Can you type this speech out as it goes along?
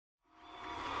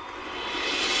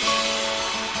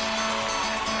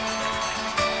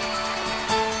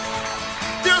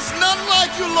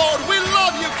Lord. We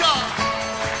love you, God.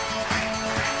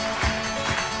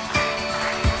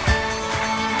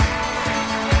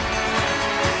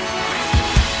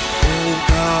 Oh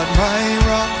God, my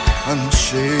rock,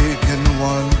 unshaken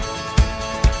one,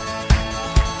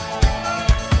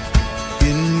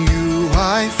 in you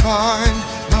I find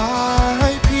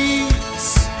my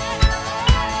peace.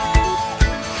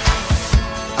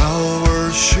 I'll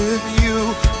worship you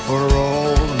for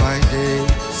all my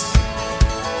days.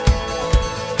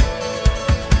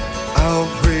 I'll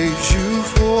praise you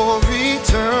for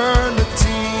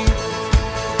eternity.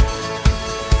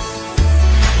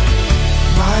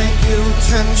 My guilt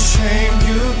and shame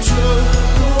you took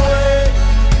away.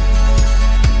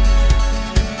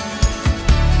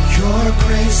 Your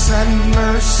grace and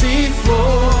mercy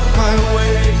flowed my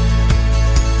way.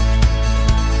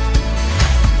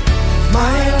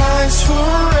 My life's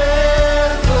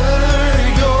forever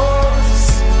yours.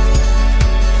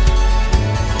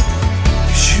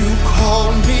 You call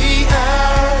me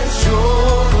as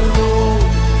your own.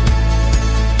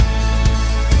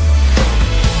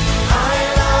 I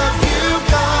love you,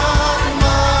 God,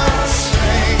 my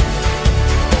strength.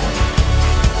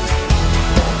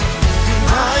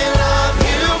 I love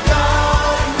you,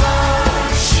 God,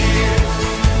 my shield.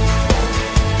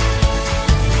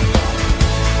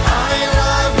 I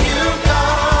love you,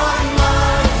 God,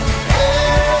 my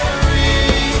everything.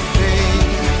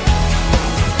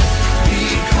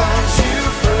 Because you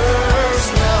first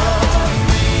loved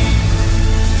me.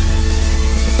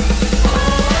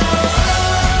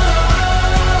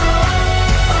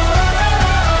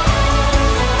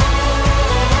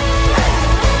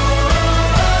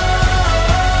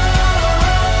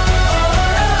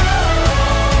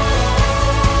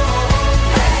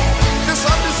 This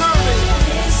undeserving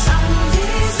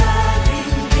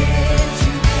gift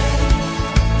you gave,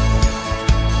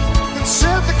 and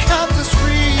set the captives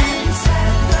free.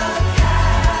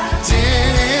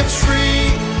 Captives free.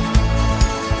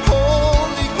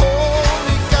 Holy,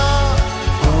 holy God.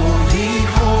 Holy,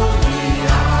 holy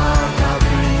are thy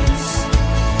ways.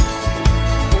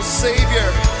 Oh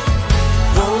Savior,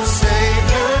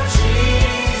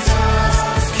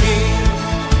 Jesus King.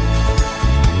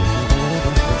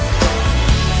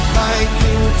 My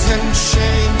guilt and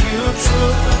shame you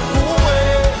took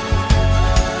away.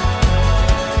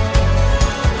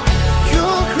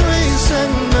 Your grace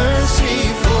and mercy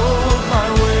flowed my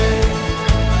way.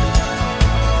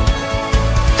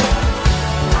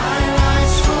 My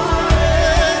life's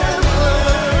forever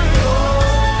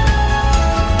yours.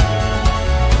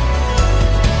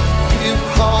 You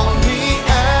call me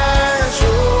as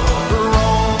your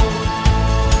own.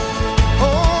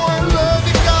 Oh, I love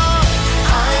you, God.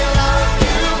 I love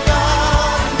you,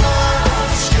 God, my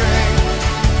strength.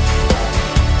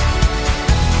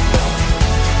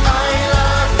 I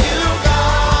love you,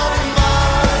 God,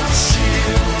 my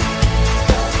shield.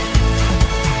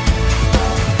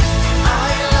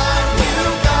 I love you,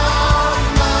 God,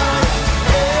 my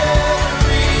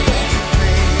everything.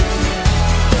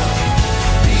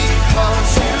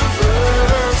 Because you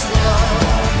first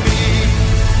loved me.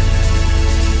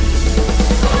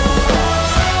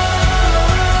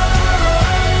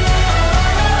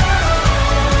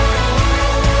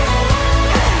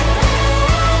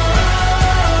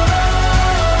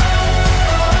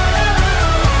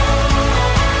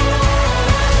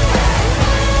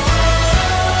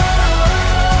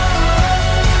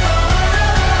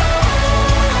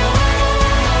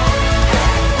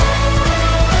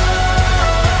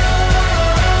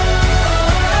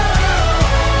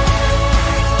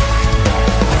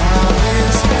 Now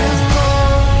this is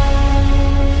love.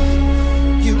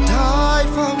 You died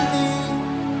for me.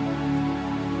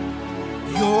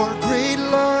 Your great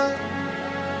love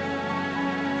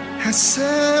has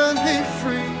set me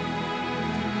free.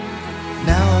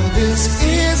 Now this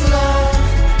is love.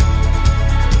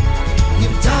 You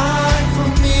died for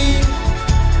me.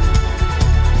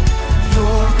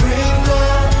 Your great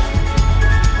love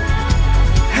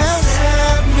has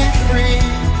set me free.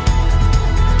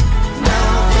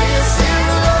 Now this is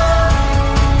love.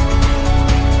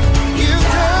 You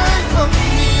died for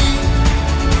me.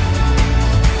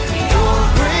 Your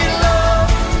great love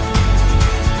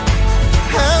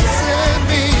has set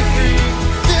me free.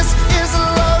 This is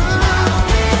love.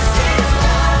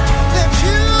 That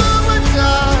you would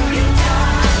die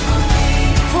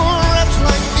for a wretch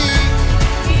like me.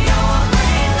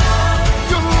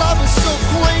 Your love is so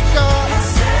great, God.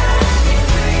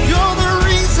 You're the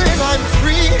reason I'm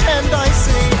free, and I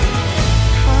sing.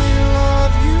 I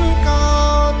love you,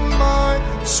 God, my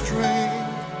strength.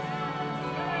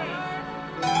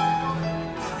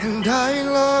 And I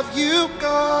love you,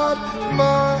 God,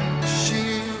 my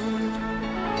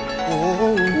I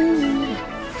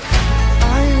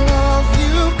love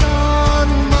you, God,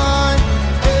 my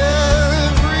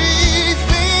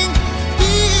everything,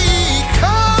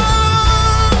 because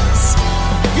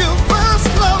you first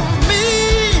loved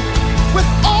me with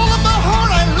all of my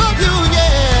heart. I love you,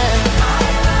 yeah. I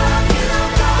love you,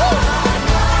 God,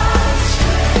 my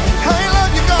strength. I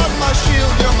love you, God, my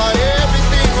shield. You're my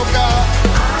everything, oh God.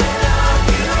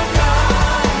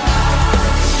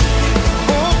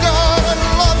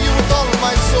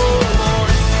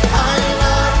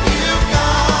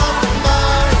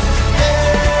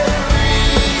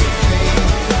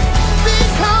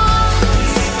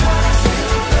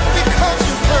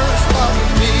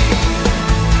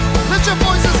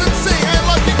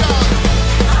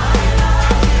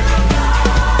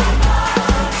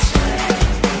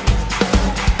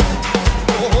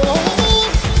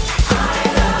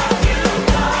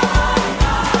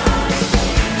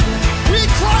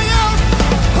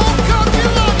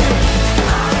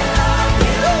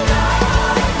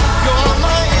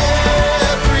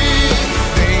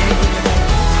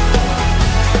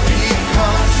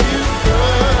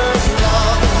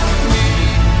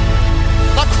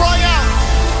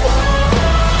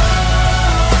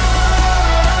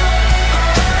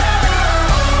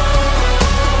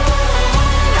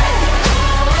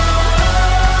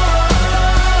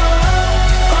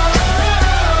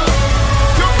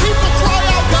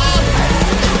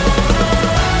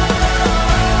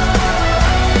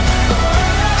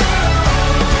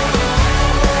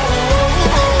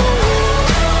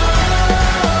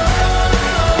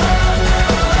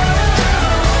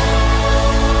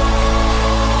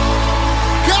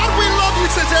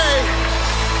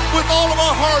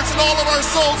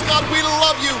 God, we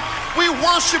love you. We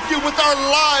worship you with our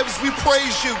lives. We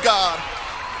praise you, God.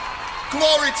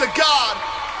 Glory to God.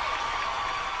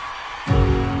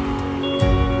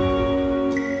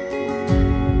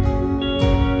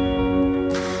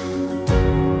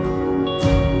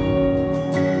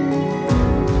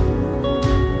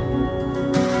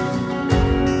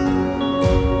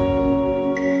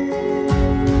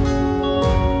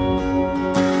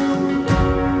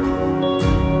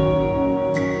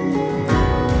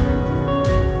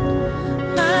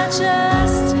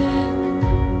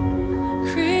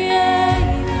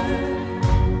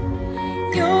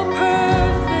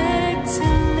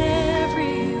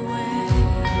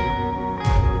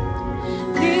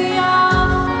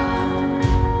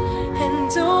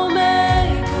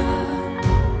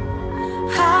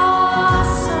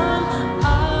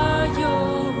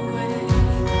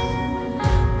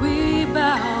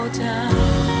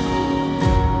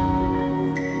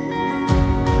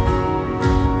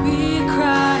 We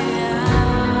cry out.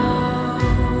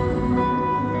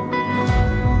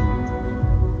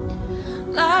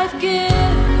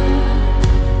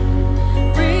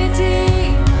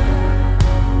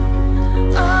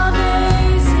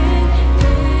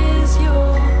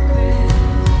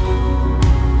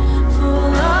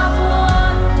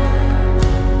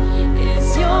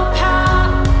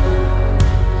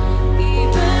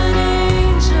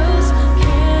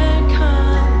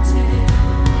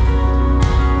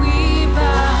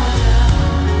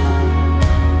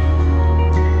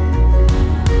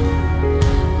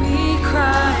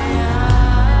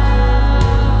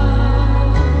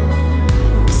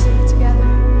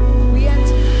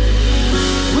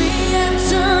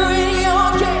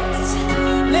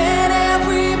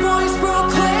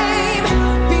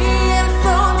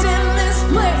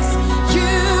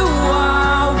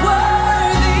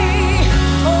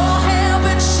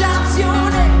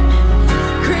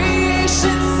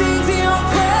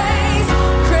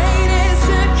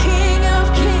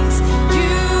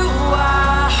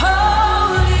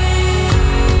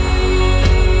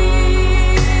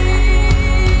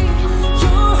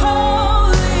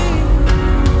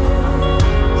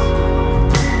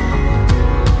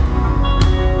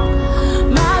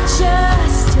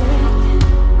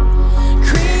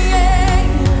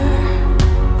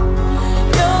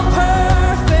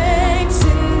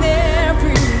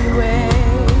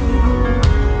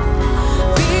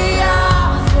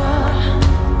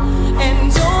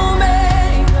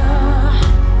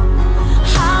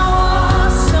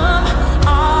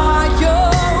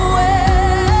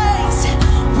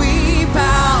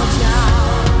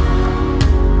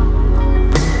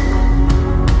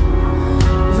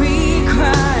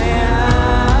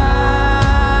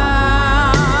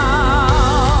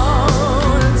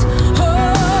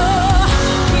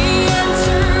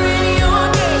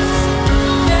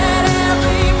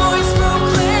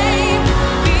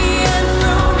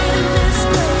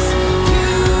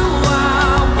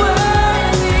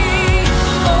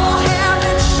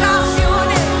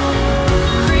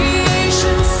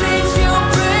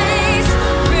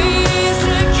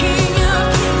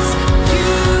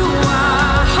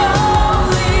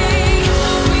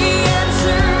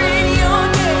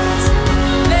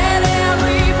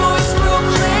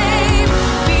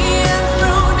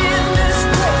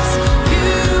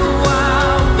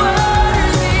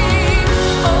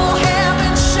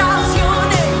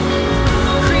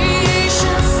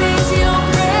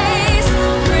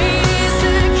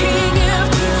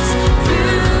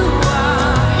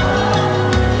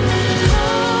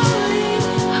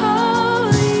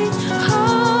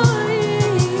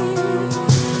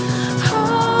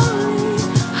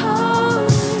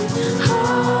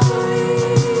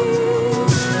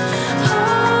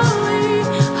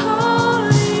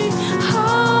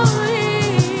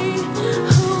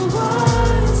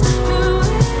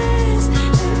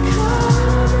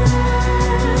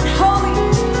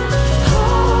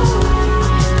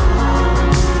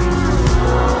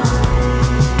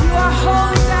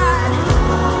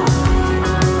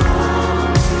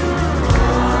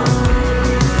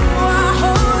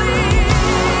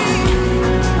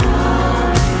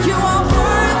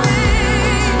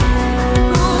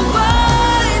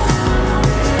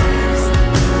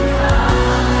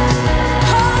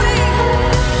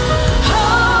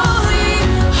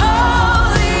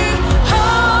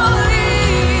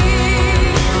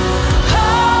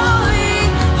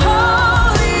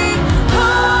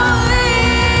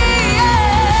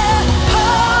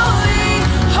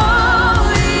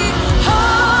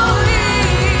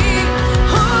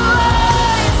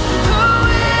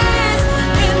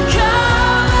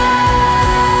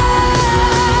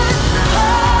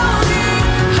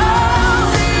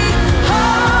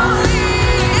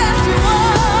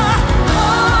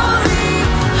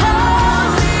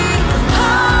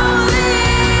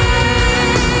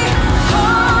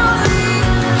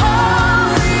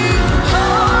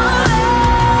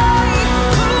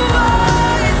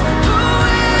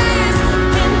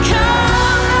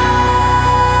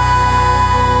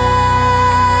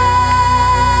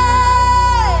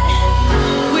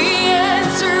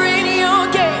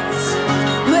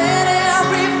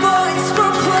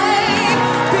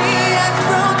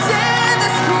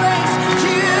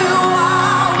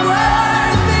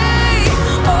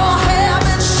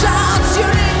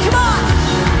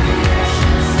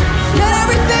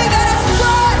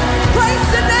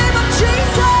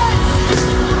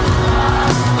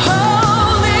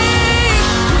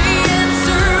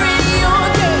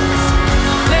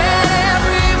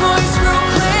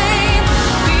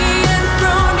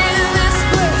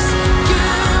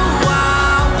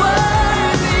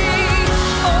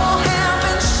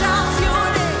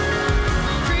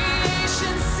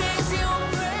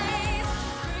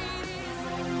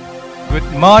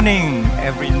 Good morning,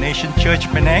 Every Nation Church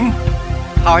Penang.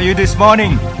 How are you this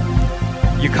morning?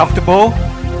 You comfortable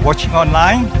watching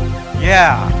online?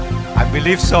 Yeah, I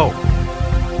believe so.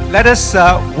 Let us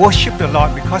worship the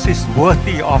Lord because He's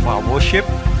worthy of our worship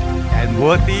and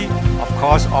worthy, of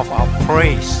course, of our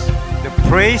praise. The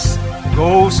praise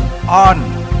goes on.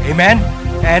 Amen.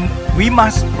 And we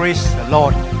must praise the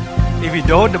Lord. If we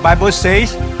don't, the Bible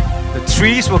says the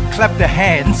trees will clap their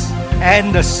hands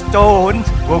and the stones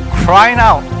will cry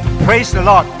out to praise the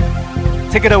Lord.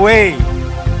 Take it away.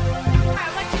 I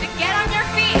want you to get on your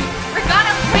feet. We're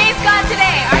gonna praise God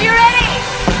today. Are you ready?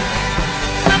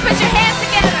 Come on, put your hands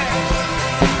together.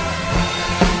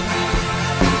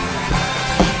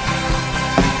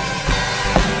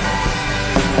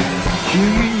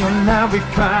 Here in your love we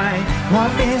find what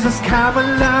makes us come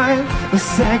alive, a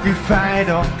sacrifice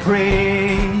of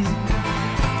praise.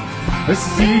 A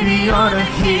city on a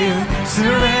hill,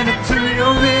 surrender to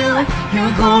your will, your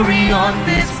glory on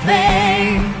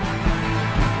display.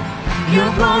 Your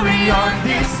glory on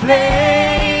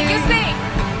display. You sing.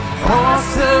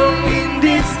 Awesome in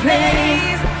this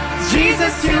place.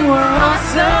 Jesus, you are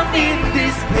awesome in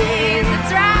this place.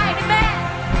 That's right, amen.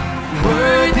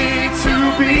 Worthy to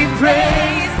be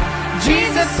praised.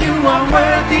 Jesus, you are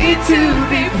worthy to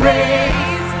be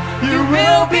praised. You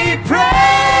will be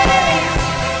praised.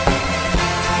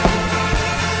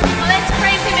 Let's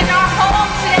praise Him in our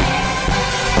home today.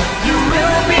 You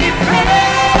will be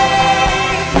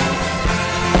praised.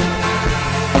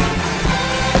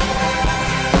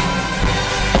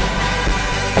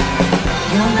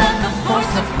 Your love, the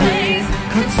force of praise,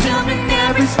 consuming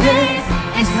every space,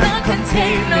 it's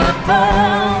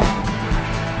uncontainable.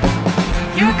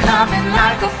 You're coming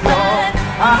like a flood,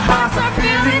 our hearts are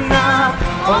filling up,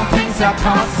 all things are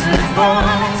possible.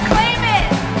 Let's claim it.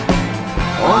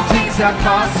 All things are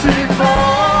possible.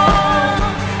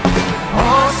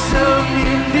 Awesome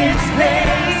in this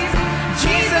place.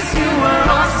 Jesus, you are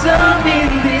awesome in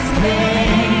this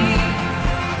place.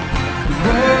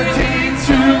 Worthy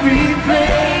to be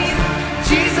praised.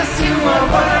 Jesus, you are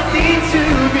worthy to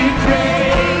be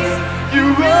praised. You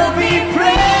will be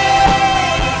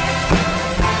praised.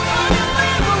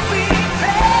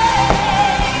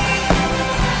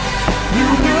 You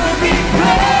will be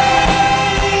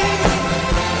praised.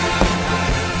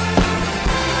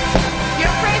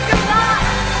 Your praise goes on.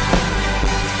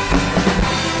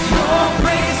 Your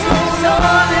praise goes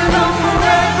on and on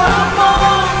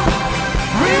forevermore.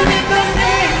 We lift the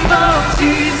name of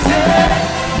Jesus.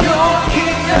 Your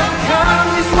kingdom come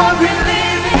is what we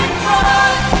live in for.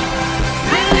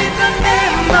 We lift the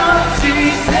name of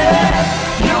Jesus.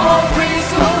 Your praise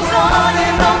goes on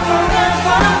and on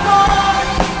forevermore.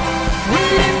 We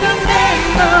lift the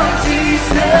name of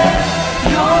Jesus.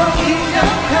 Your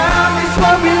kingdom come is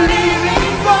what we live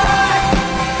in for.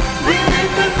 We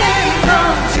lift the name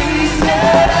of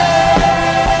Jesus.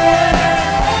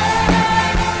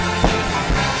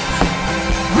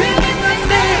 We lift the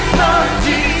name of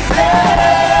Jesus.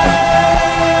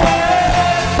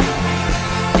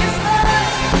 Yes, Lord.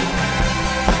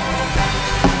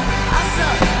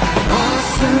 Awesome.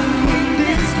 Awesome in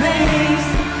this place.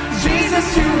 Jesus,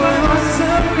 you are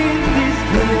awesome in this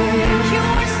place. You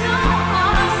are so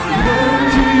awesome.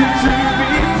 Worthy to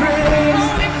be praised.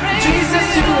 Oh, we praise Jesus,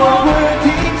 you. you are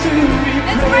worthy to be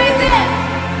Let's praise praised. it.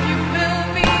 You will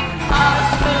be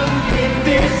awesome. In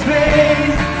this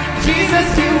place, Jesus,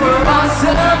 you are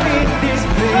awesome in this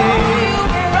Oh, place. you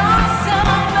are awesome.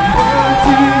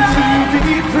 Worthy to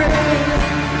be praised.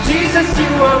 Jesus,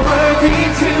 you are worthy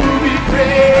to be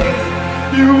praised.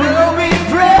 You will be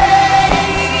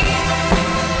praised.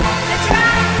 That's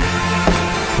right.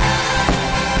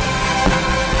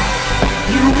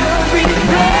 You will be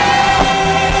praised.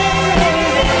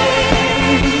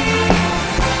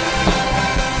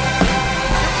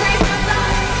 Your praise goes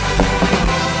on.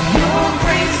 Your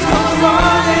praise goes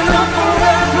on and on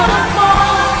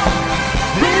forevermore.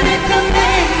 We lift the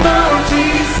name of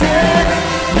Jesus.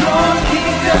 Your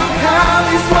kingdom come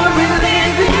is what we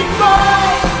live in for.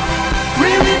 We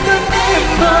lift the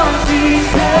name of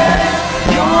Jesus.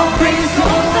 Your praise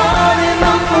goes on and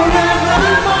on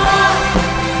forevermore.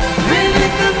 We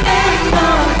lift the name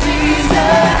of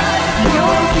Jesus.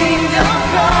 Your kingdom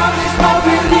come is what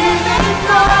we live in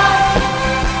for.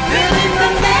 We lift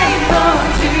the name of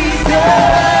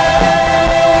Jesus.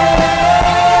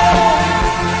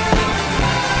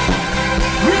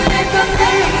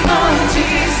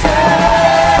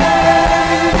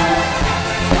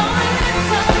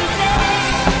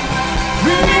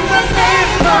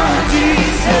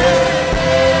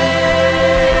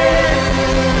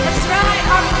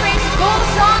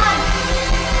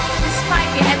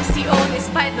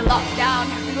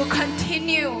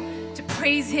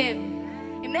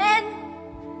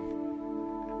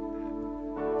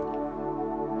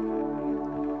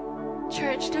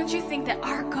 Church, don't you think that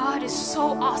our God is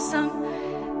so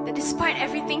awesome that despite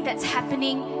everything that's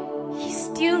happening, He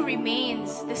still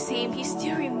remains the same. He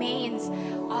still remains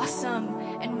awesome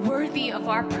and worthy of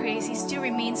our praise. He still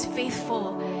remains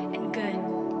faithful and good.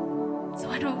 So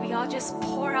why don't we all just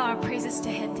pour out our praises to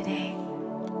Him today?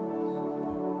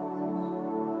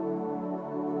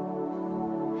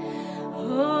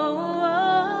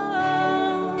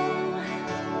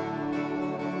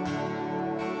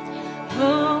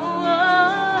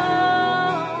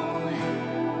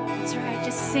 That's right,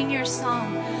 just sing your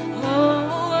song.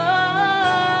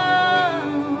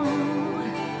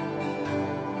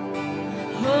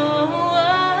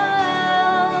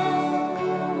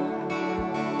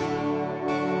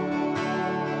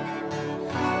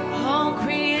 All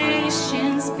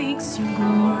creation speaks your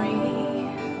glory.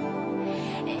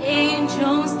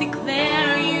 Angels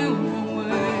declare you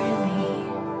worthy.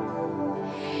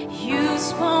 You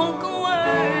spoke a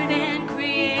word and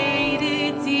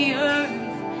created the earth.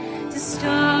 The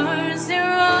stars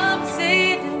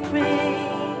erupted in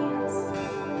praise.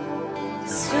 The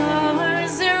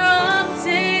stars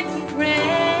erupted in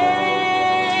praise.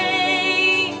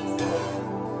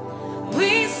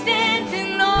 We stand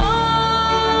in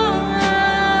awe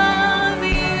of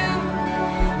you.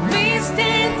 We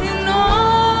stand in awe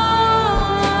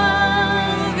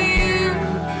of you.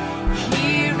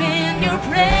 Here in your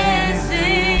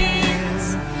presence,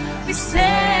 we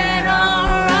set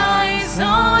our eyes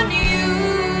on you.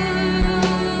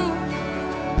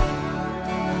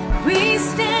 We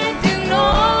stand in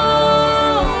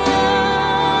awe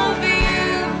of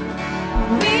you.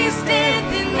 We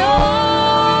stand in awe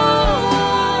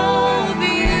of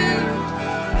you.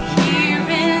 Here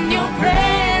in your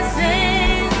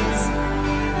presence,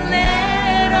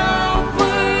 let our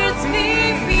words be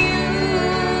few.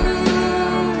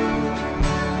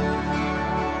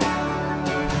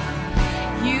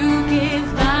 You give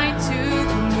light to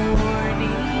the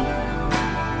morning.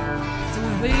 The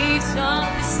waves of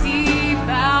the sea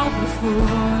bow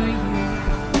before you.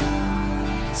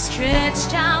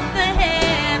 Stretched out the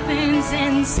heavens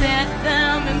and set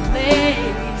them in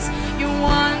place. Your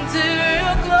wonder,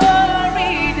 your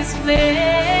glory displayed.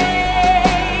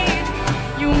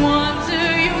 Your wonder,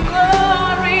 your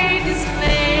glory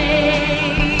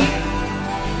displayed.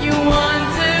 Your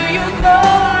wonder, your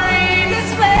glory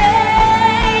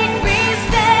displayed. We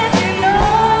stand in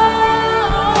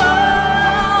awe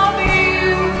of you.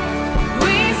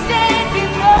 We stand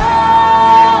in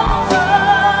awe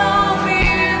of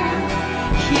you.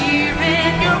 Here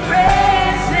in your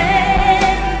presence,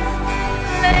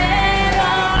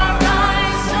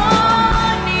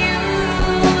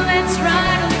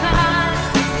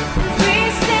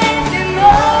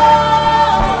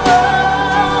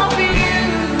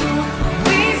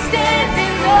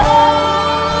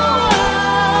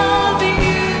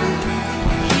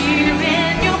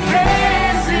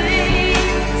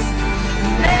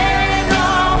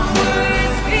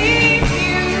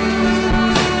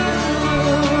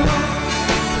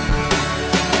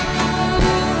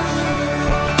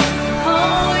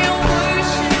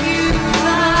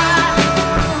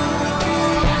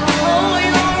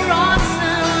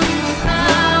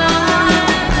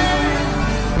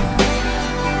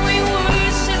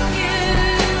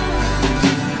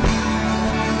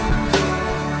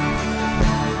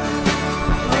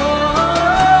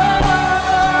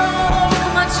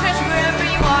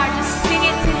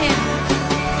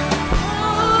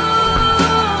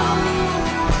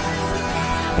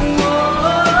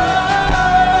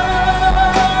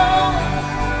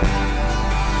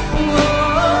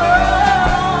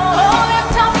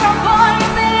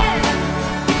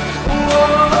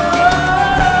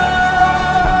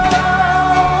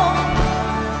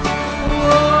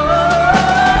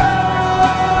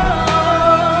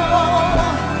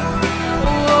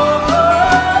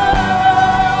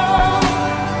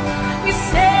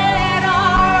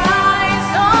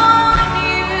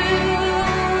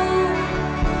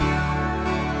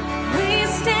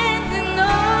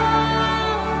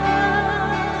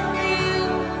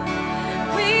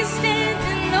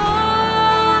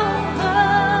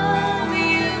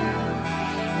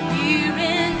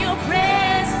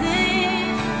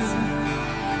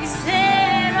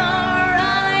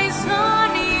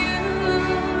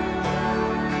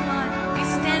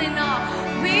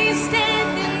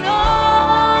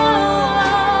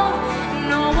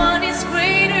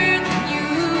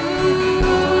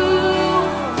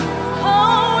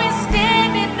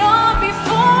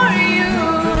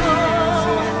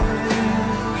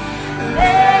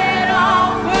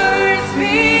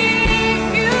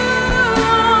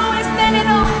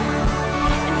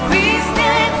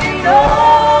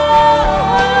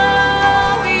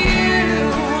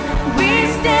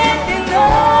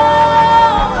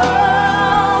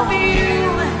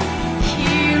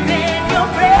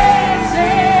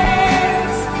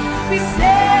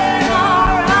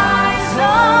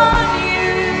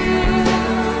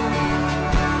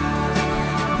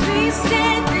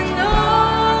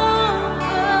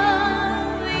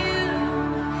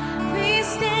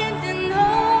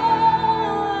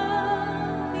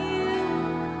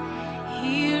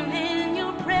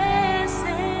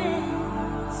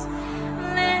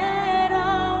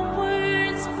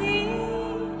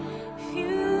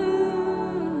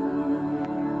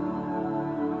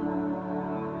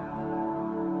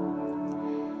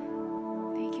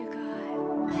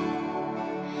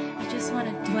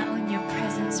 want to dwell in your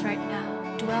presence right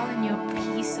now. Dwell in your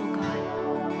peace, oh God.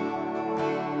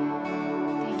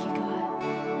 Thank you, God.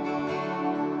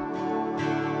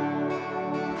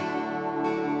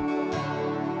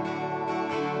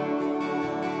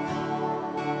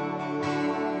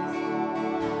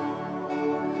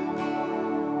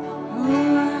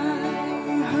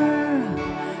 I heard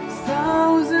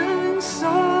thousand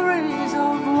stories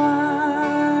of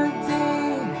what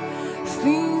they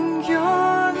think you're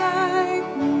like,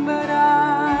 but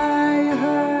I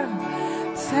heard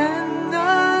 10,000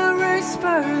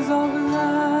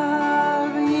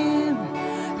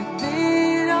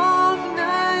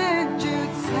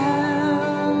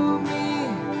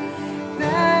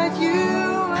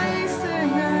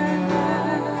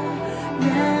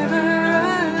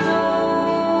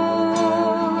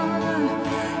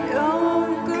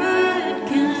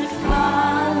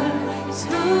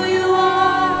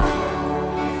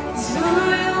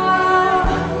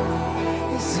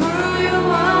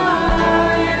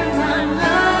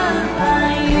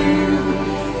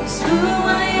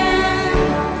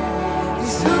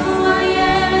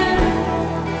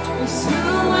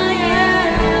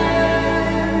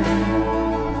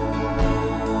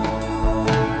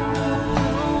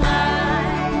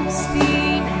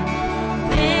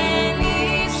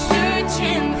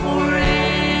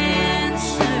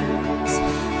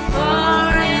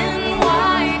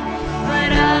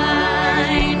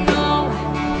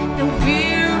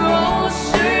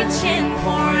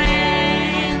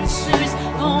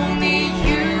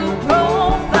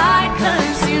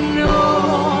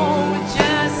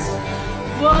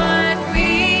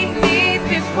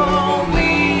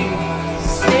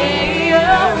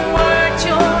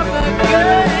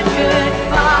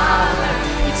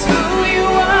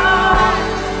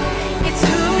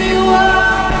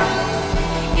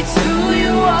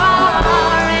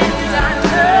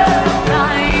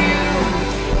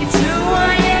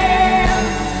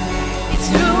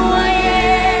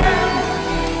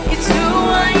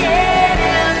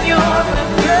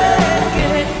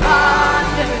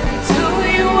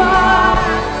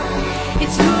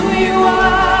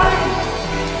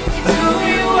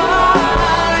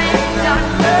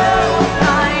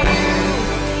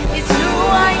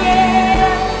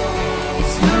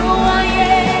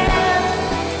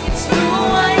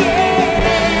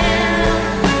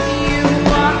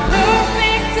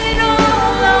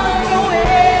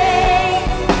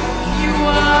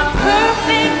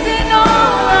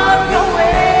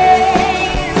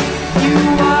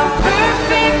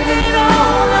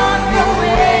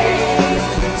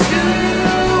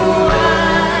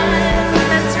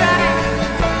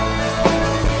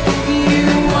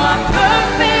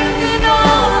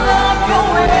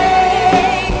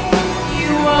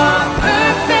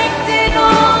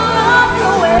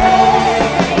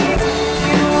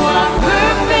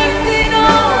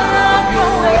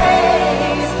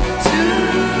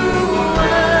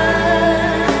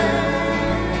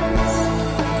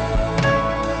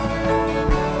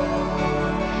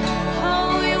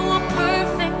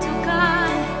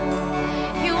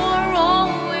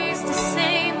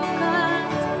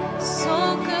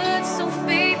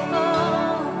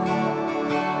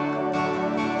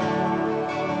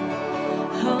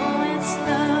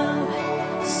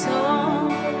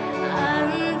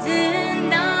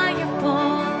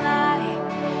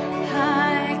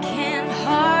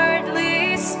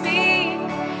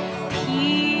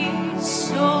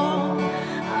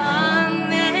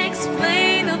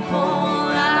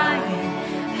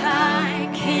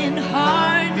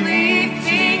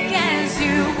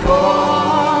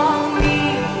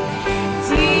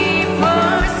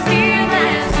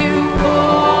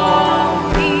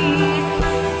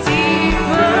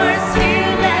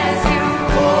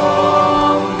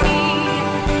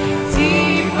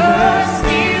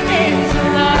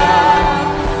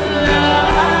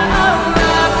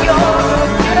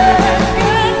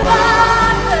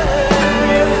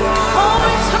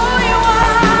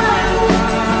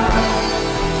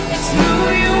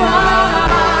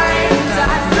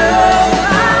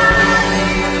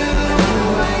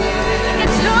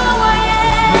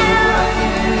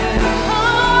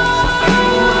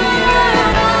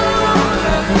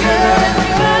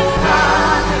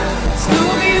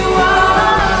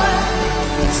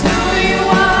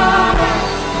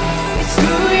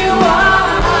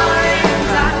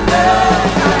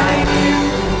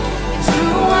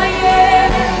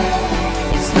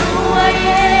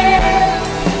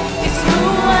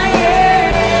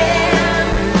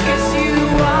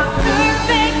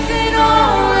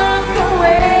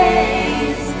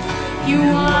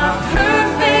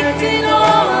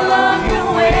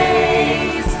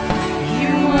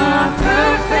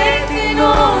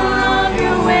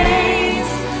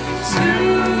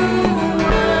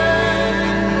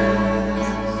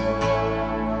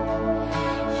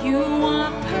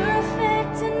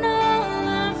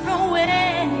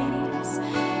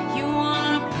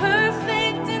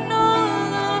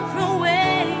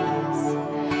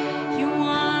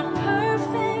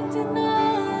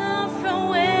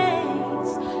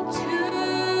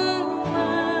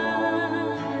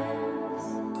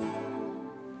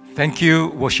 Thank you,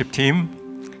 worship team.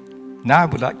 Now I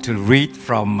would like to read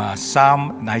from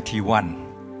Psalm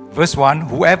 91. Verse 1,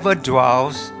 whoever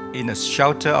dwells in the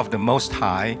shelter of the Most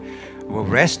High will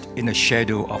rest in the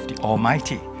shadow of the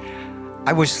Almighty.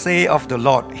 I will say of the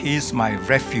Lord, He is my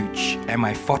refuge and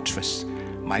my fortress,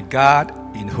 my God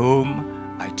in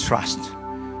whom I trust.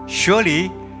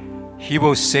 Surely He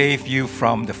will save you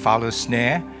from the fowler's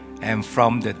snare and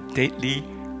from the deadly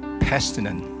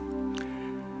pestilence.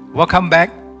 Welcome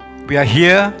back. We are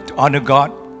here to honor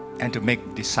God and to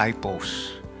make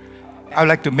disciples. I would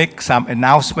like to make some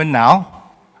announcement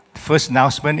now. First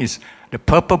announcement is the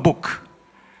Purple Book.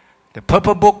 The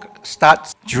Purple Book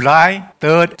starts July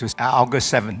 3rd to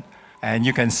August 7th. And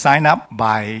you can sign up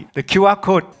by the QR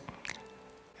code.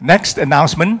 Next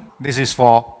announcement, this is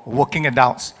for working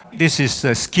adults. This is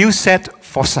a skill set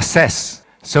for success.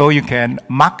 So you can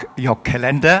mark your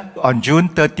calendar on June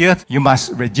 30th. You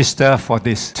must register for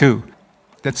this too.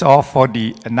 That's all for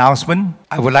the announcement.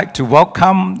 I would like to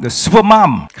welcome the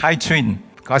Supermom, Kai Trin,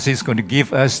 because he's going to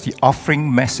give us the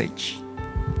offering message.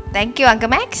 Thank you, Uncle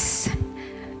Max.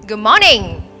 Good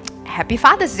morning. Happy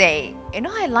Father's Day. You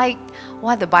know, I like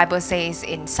what the Bible says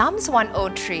in Psalms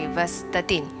 103, verse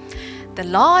 13. The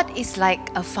Lord is like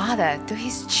a father to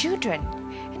his children.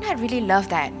 And I really love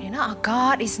that. You know, our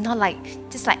God is not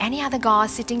just like any other God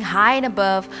sitting high and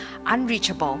above,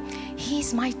 unreachable.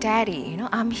 He's my daddy. You know,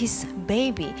 I'm his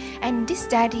baby. And this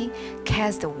daddy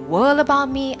cares the world about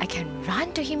me. I can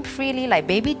run to him freely like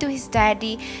baby to his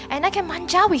daddy. And I can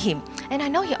manja with him. And I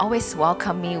know he always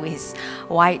welcomes me with his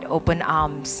wide open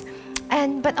arms.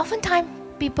 But oftentimes,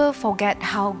 people forget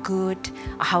how good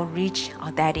or how rich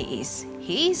our daddy is.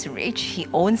 He is rich, he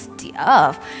owns the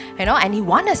earth, you know, and he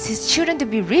wants his children to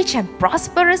be rich and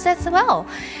prosperous as well.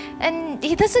 And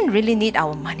he doesn't really need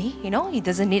our money, you know, he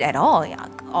doesn't need at all,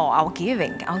 or our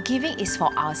giving. Our giving is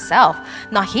for ourselves,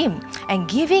 not him. And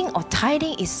giving or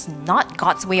tithing is not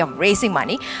God's way of raising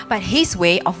money, but his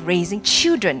way of raising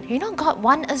children. You know, God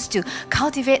wants us to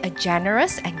cultivate a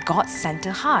generous and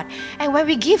God-centered heart. And when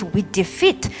we give, we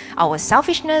defeat our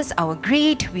selfishness, our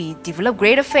greed, we develop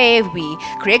greater faith, we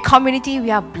create community,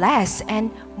 we are blessed, and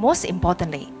most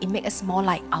importantly, it makes us more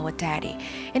like our daddy.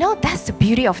 You know, that's the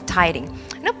beauty of tithing.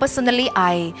 You know, personally,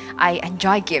 I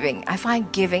enjoy giving. I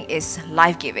find giving is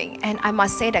life-giving. And I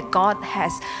must say that God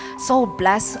has so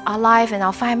blessed our life and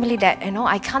our family that, you know,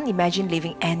 I can't imagine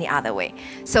living any other way.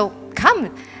 So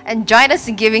come and join us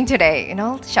in giving today. You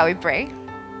know, shall we pray?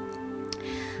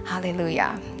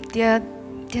 Hallelujah. Dear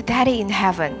Daddy in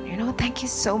heaven, you know, thank you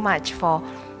so much for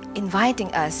inviting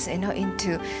us, you know,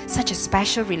 into such a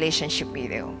special relationship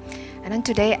with you. And then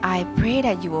today, I pray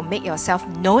that you will make yourself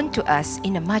known to us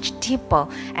in a much deeper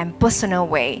and personal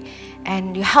way.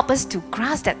 And you help us to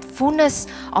grasp that fullness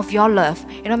of your love.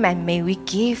 You know, man, may we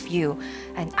give you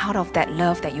and out of that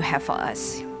love that you have for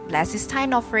us. Bless this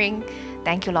time offering.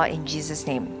 Thank you, Lord, in Jesus'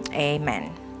 name.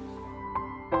 Amen.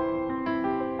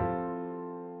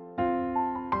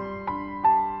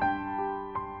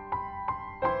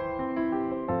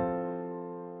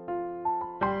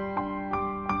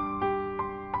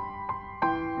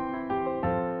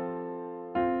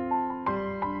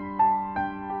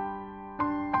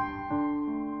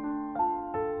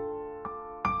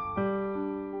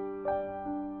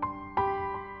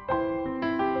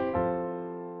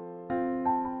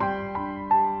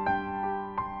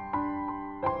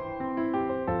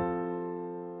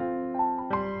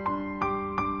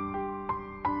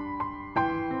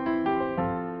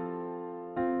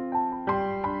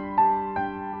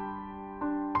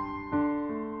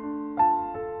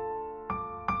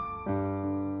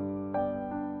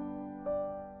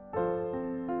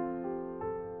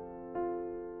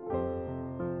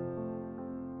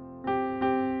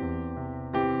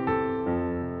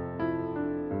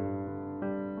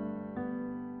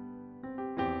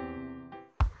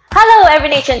 Hello, Every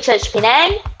Nation Church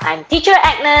Penang. I'm Teacher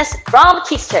Agnes from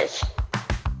Kids Church.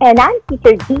 And I'm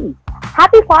Teacher D.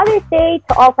 Happy Father's Day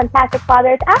to all fantastic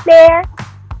fathers out there.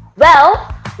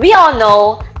 Well, we all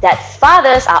know that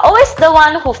fathers are always the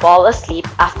one who fall asleep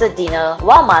after dinner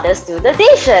while mothers do the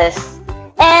dishes.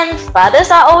 And fathers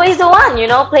are always the one, you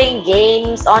know, playing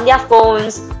games on their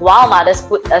phones while mothers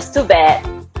put us to bed.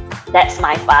 That's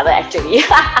my father actually.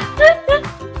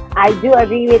 I do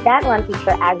agree with that one,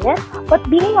 Teacher Agnes. But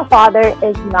being a father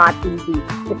is not easy,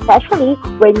 especially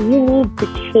when you need to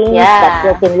change that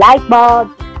broken light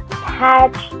bulb,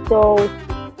 patch those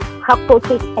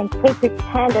cockroaches, and play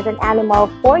pretend as an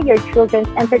animal for your children's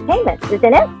entertainment,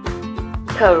 isn't it?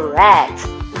 Correct.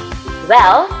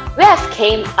 Well, we have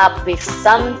came up with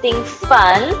something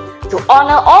fun to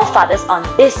honor all fathers on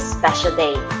this special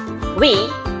day. We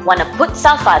want to put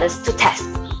some fathers to test.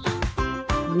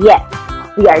 Yes,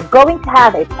 we are going to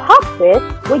have a pop quiz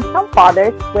with some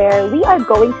fathers where we are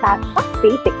going to ask some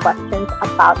basic questions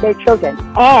about their children,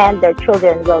 and their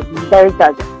children will be their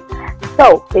judges.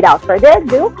 So, without further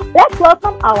ado, let's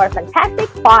welcome our fantastic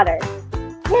fathers.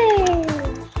 Yay!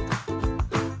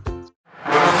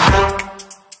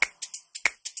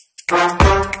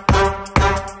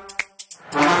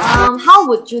 How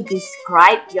would you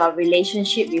describe your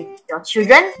relationship with your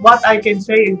children? What I can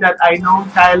say is that I know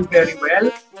Kyle very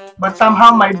well, but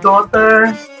somehow my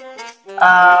daughter,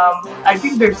 I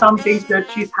think there's some things that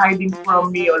she's hiding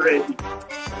from me already.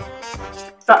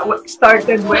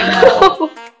 Started when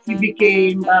he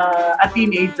became a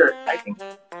teenager, I think.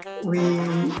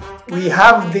 We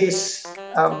have this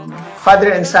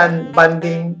father and son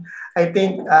bonding, I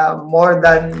think, more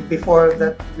than before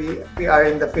that we are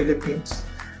in the Philippines,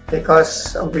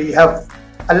 because we have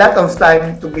a lot of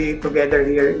time to be together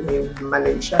here in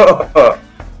Malaysia.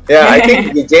 Yeah, I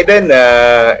think with Jaden,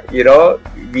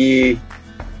 we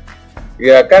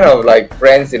are kind of like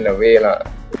friends in a way lah.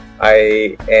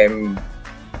 I am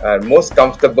most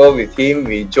comfortable with him.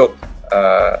 We joke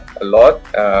a lot.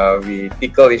 We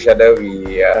tickle each other.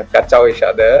 We kacau each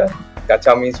other.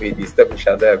 Kacau means we disturb each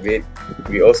other a bit.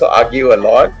 We also argue a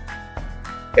lot.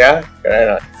 Yeah,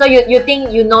 correct. So you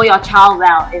think you know your child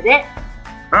well, is it?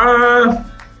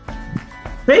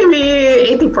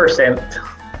 Maybe 80%.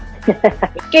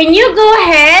 Can you go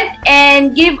ahead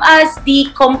and give us the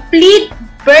complete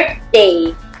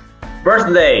birthday?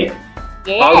 Birthday,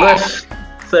 Yeah. August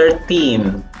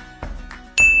 13.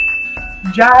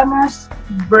 Jana's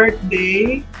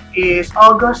birthday is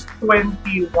August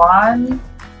 21,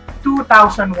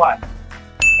 2001.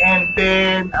 And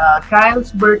then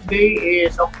Kyle's birthday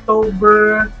is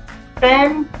October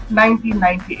 10,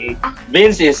 1998.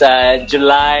 Vince is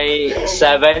July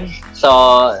 7,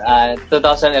 so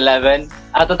 2011,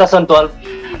 2012.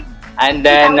 And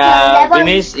then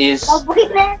Denise is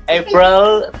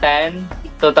April 10,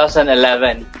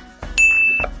 2011.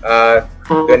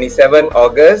 27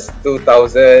 August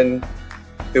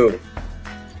 2002.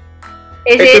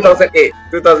 Is it?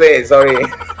 2008, sorry.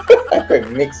 I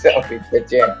mixed up with the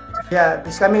jam. Yeah,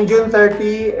 this coming June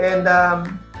 30, and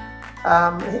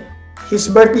his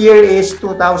birth year is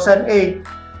 2008.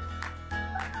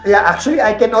 Yeah, actually,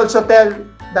 I can also tell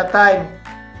the time.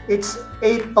 It's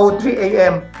 8:03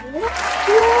 a.m.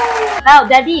 Well,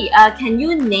 Daddy, can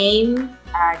you name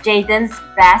Jaden's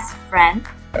best friend?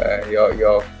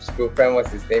 Your school friend,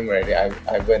 what's his name already?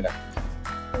 Ivan.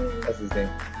 What's his name?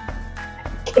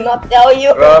 Cannot tell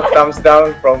you. Well, thumbs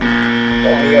down from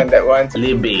me on that one.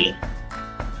 Libby.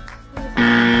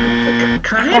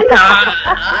 Kinda.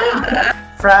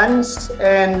 France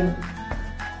and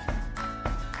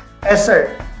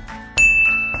Esther.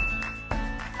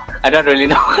 I don't really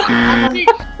know.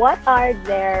 What are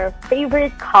their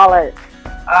favorite colors?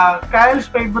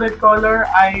 Kyle's favorite color,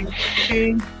 I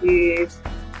think, is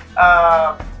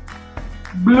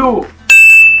blue.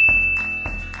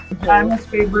 Jana's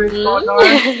favorite color,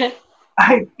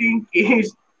 I think,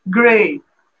 is gray.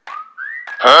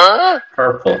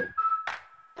 Purple.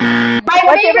 My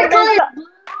favorite color is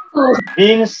blue.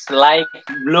 Vince like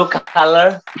blue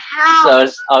color, so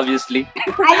obviously.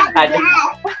 I like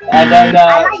black. And then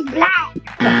I like black.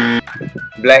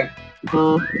 Black.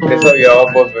 That's why we are all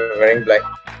both wearing black.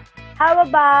 How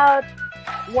about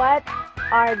what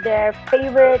are their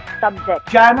favorite subjects?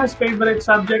 Jana's favorite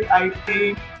subject, I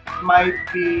think, might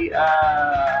be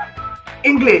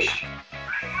English.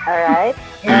 Alright.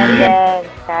 And then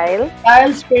Kyle?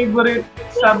 Kyle's favorite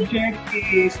subject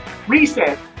is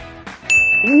recess.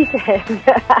 Recess.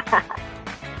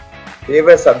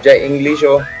 Favorite subject, English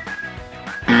or?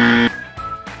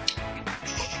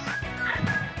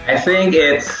 I think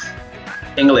it's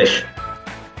English.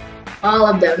 All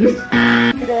of them.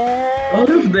 All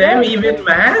of them, even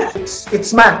math?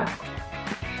 It's math.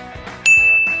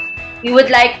 We would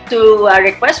like to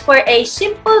request for a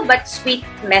simple but sweet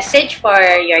message for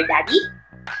your daddy.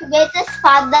 Greatest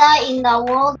father in the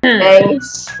world.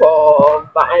 Thanks for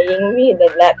buying me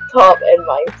the laptop and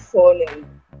my phone.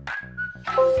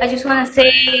 I just want to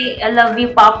say I love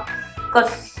you, Pop,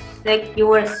 because like you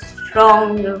were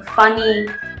strong, you're funny,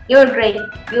 you're great.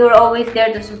 You were always there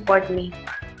to support me.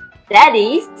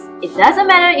 Daddies, it doesn't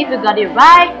matter if you got it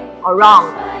right or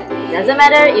wrong. It doesn't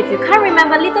matter if you can't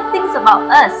remember little things about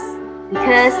us,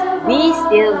 because we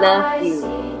still love you.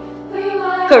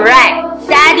 Correct.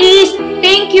 Daddies,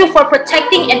 thank you for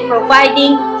protecting and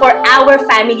providing for our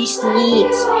family's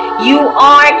needs. You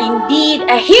are indeed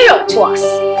a hero to us.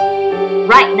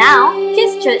 Right now,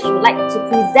 Kids Church would like to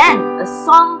present a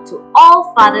song to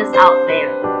all fathers out there.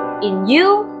 In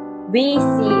you, we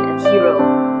see a hero.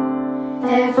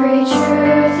 Every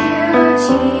truth you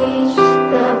teach,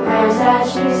 the prayers that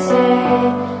you say,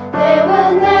 they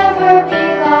will never be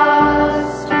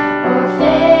lost or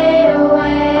fade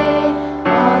away.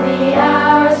 All the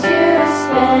hours you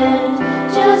spend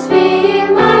just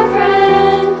being my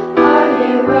friend are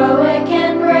heroic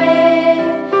and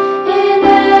brave in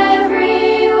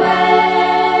every way.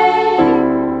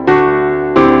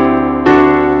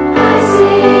 I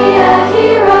see a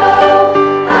hero,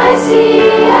 I see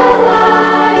a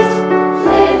light,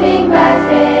 living by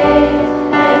faith,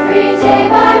 every day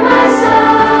by my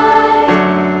side.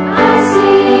 I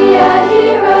see a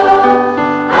hero,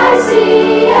 I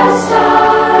see a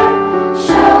star,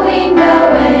 showing the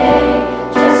way,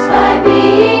 just by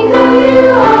being who you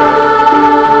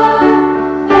are.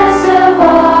 Best of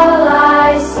all,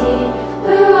 I see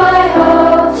who I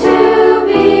hope to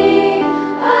be,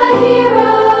 a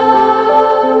hero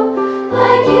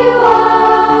like you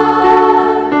are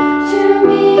to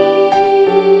me.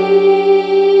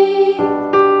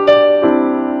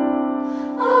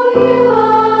 Oh, you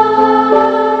are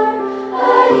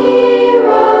a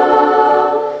hero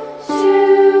to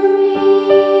me.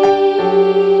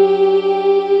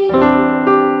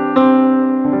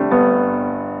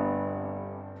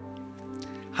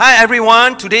 Hi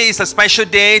everyone, today is a special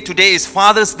day. Today is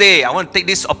Father's Day. I want to take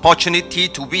this opportunity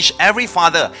to wish every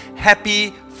father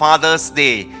happy Father's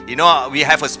Day. You know, we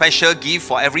have a special gift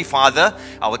for every father.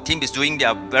 Our team is doing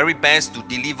their very best to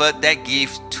deliver that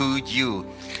gift to you.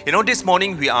 You know, this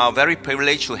morning we are very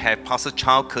privileged to have Pastor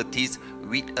Charles Curtis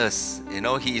with us. You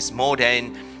know, he is more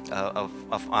than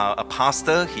a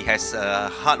pastor. He has a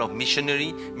heart of mission,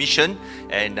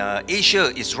 and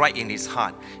Asia is right in his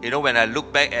heart. You know, when I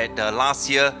look back at the last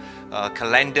year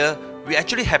calendar, we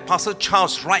actually have Pastor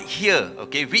Charles right here,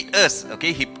 okay, with us.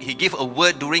 Okay, he gave a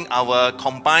word during our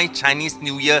combined Chinese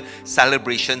New Year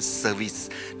celebration service.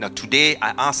 Now today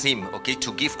I asked him, okay,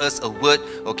 to give us a word,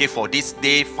 okay, for this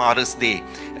day, Father's Day.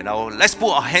 And now let's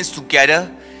put our hands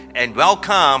together and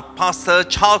welcome Pastor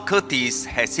Charles Curtis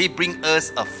as he brings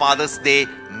us a Father's Day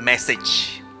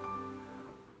message.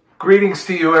 Greetings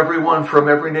to you everyone from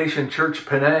Every Nation Church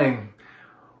Penang.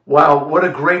 Wow, what a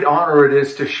great honor it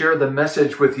is to share the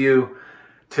message with you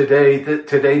today,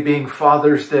 today being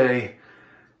Father's Day.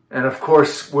 And of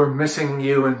course, we're missing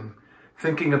you and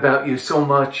thinking about you so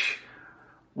much.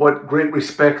 What great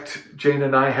respect Jane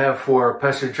and I have for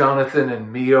Pastor Jonathan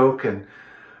and Mioke, and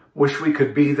wish we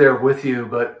could be there with you,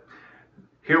 but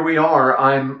here we are.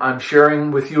 I'm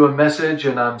sharing with you a message,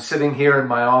 and I'm sitting here in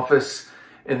my office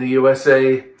in the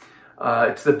USA.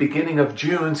 It's the beginning of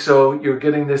June, so you're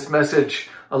getting this message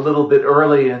a little bit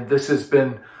early, and this has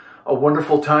been a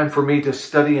wonderful time for me to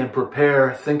study and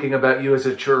prepare, thinking about you as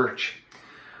a church.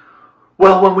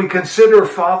 Well, when we consider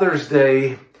Father's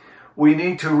Day, we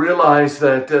need to realize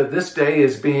that this day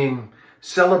is being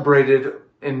celebrated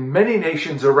in many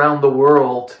nations around the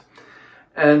world.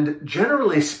 And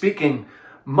generally speaking,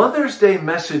 Mother's Day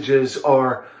messages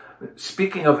are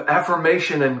speaking of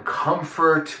affirmation and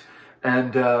comfort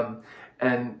and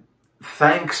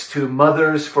thanks to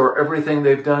mothers for everything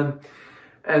they've done.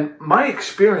 And my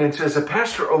experience as a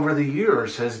pastor over the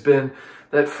years has been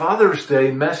that Father's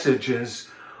Day messages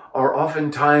are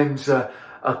oftentimes a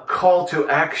call to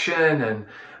action and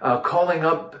calling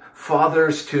up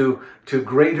fathers to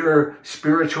greater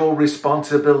spiritual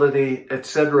responsibility,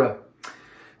 etc.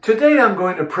 Today I'm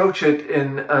going to approach it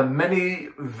in many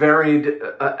varied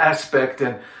aspects,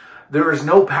 and there is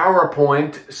no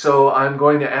PowerPoint, so I'm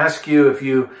going to ask you if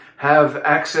you have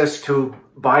access to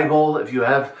Bible, if you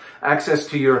have access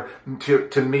to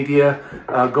media,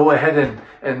 go ahead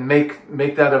and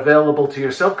make that available to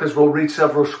yourself, because we'll read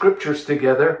several scriptures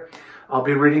together. I'll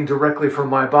be reading directly from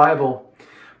my Bible.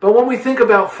 But when we think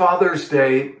about Father's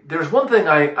Day, there's one thing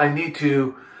I need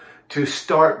to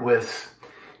start with.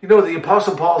 You know, the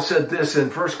Apostle Paul said this in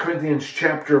 1 Corinthians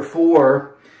chapter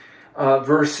 4,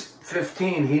 verse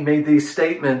 15. He made these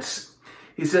statements.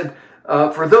 He said,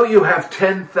 for though you have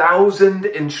 10,000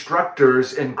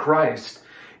 instructors in Christ,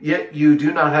 yet you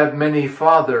do not have many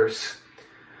fathers.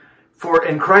 For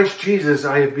in Christ Jesus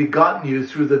I have begotten you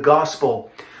through the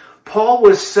gospel. Paul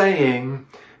was saying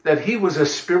that he was a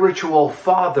spiritual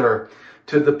father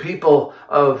to the people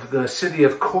of the city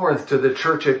of Corinth, to the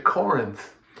church at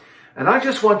Corinth. And I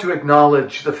just want to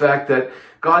acknowledge the fact that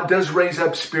God does raise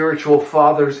up spiritual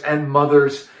fathers and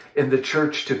mothers in the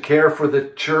church to care for the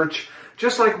church,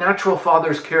 just like natural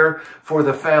fathers care for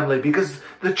the family, because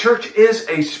the church is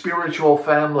a spiritual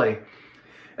family.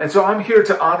 And so I'm here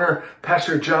to honor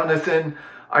Pastor Jonathan.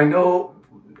 I know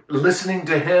listening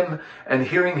to him and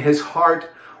hearing his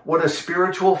heart, what a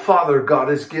spiritual father God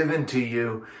has given to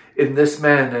you in this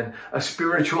man, and a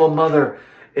spiritual mother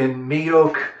in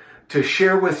Miyok, to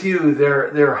share with you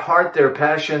their heart, their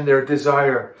passion, their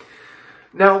desire.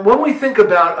 Now, when we think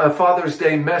about a Father's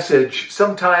Day message,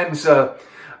 sometimes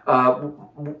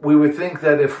we would think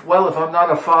that if I'm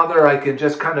not a father, I can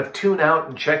just kind of tune out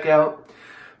and check out.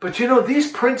 But you know,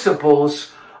 these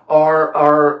principles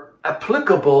are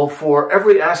applicable for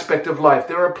every aspect of life.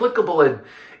 They're applicable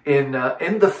in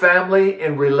the family,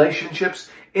 in relationships,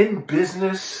 in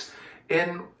business,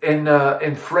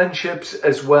 in friendships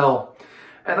as well.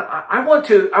 And I want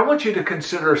you to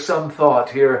consider some thought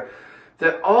here,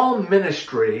 that all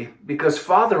ministry, because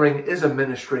fathering is a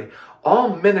ministry,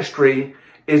 all ministry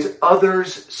is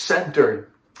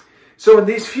others-centered. So in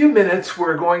these few minutes,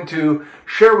 we're going to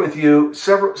share with you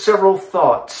several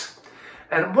thoughts.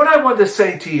 And what I want to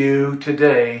say to you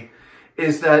today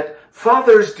is that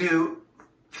fathers do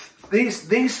these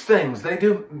things. They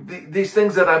do these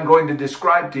things that I'm going to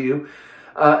describe to you,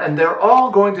 and they're all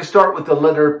going to start with the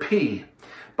letter P.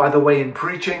 By the way, in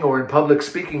preaching or in public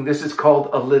speaking, this is called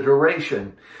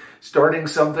alliteration. Starting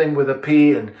something with a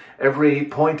P, and every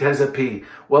point has a P.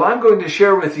 Well, I'm going to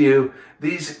share with you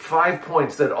these 5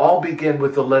 points that all begin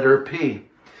with the letter P.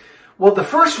 Well, the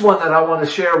first one that I want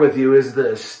to share with you is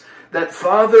this, that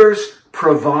fathers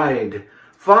provide.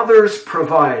 Fathers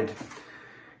provide.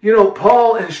 You know,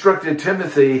 Paul instructed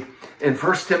Timothy in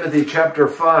 1 Timothy chapter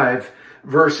 5,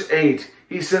 verse 8.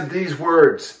 He said these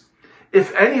words,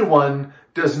 "If anyone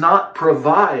does not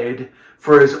provide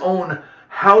for his own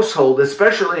household,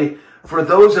 especially for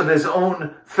those of his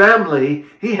own family,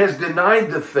 he has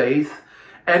denied the faith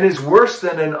and is worse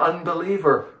than an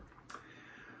unbeliever."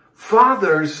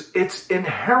 Fathers, it's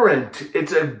inherent.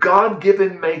 It's a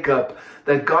God-given makeup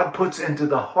that God puts into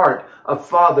the heart of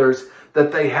fathers,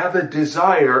 that they have a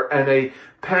desire and a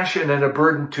passion and a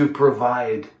burden to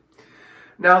provide.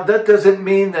 Now, that doesn't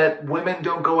mean that women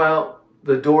don't go out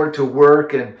the door to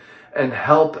work and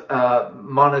help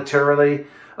monetarily.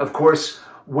 Of course,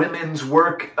 women's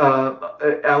work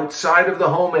outside of the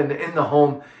home and in the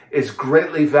home is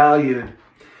greatly valued.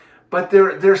 But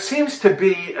there seems to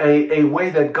be a way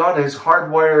that God has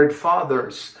hardwired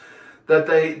fathers, that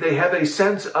they have a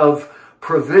sense of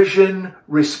provision,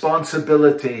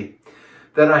 responsibility,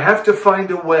 that I have to find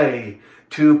a way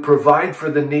to provide for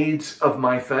the needs of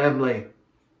my family.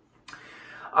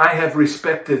 I have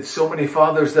respected so many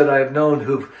fathers that I have known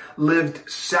who've lived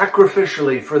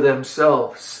sacrificially for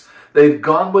themselves. They've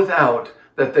gone without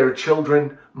that their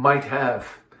children might have.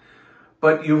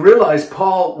 But you realize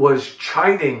Paul was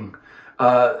chiding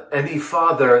any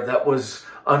father that was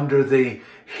under the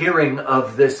hearing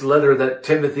of this letter that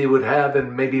Timothy would have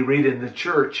and maybe read in the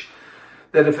church,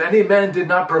 that if any man did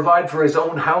not provide for his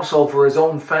own household, for his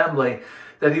own family,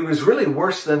 that he was really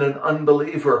worse than an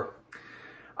unbeliever.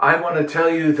 I want to tell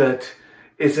you that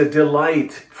it's a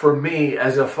delight for me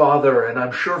as a father, and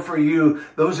I'm sure for you,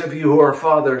 those of you who are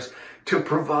fathers, to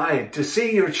provide, to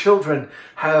see your children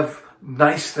have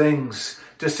nice things,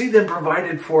 to see them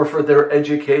provided for their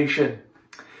education.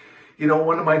 You know,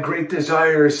 one of my great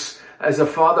desires as a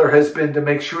father has been to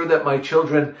make sure that my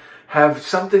children have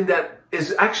something that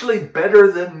is actually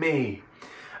better than me.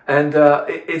 And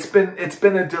it's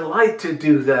been a delight to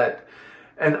do that.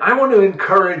 And I want to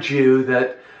encourage you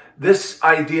that this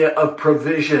idea of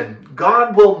provision,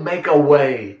 God will make a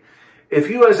way. If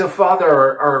you as a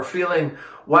father are feeling,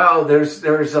 wow, there's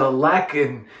a lack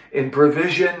in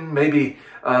provision, maybe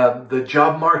the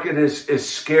job market is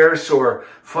scarce or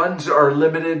funds are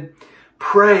limited,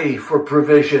 pray for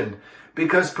provision,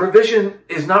 because provision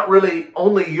is not really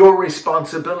only your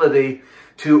responsibility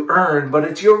to earn, but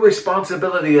it's your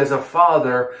responsibility as a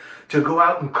father to go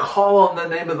out and call on the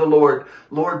name of the Lord.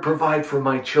 Lord, provide for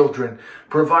my children,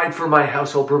 provide for my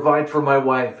household, provide for my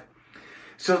wife.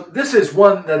 So this is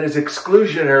one that is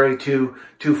exclusionary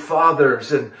to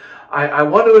fathers. And I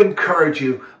want to encourage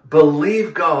you,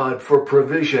 believe God for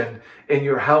provision in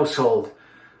your household.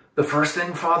 The first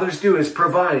thing fathers do is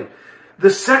provide. The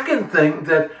second thing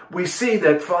that we see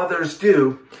that fathers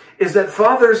do is that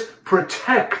fathers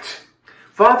protect.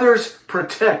 Fathers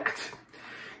protect.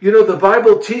 You know, the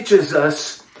Bible teaches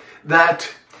us that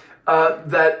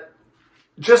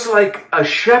just like a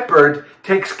shepherd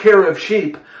takes care of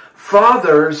sheep,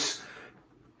 fathers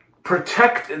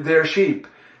protect their sheep.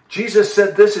 Jesus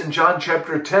said this in John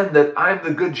chapter 10, that I'm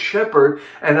the good shepherd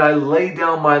and I lay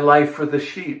down my life for the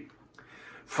sheep.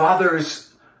 Fathers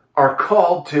are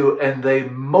called to, and they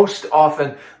most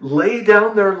often lay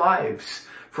down their lives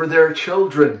for their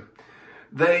children.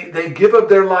 They give up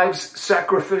their lives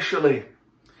sacrificially.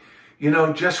 You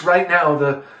know, just right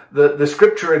now, The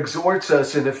scripture exhorts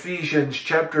us in Ephesians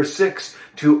chapter 6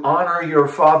 to honor your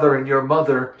father and your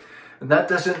mother. And that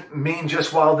doesn't mean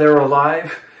just while they're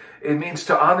alive. It means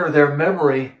to honor their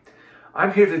memory.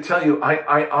 I'm here to tell you,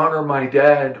 I honor my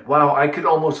dad. Wow, I could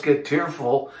almost get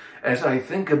tearful as I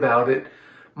think about it.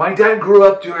 My dad grew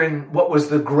up during what was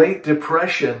the Great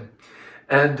Depression.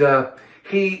 And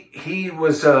he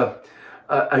was a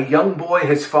young boy.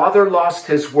 His father lost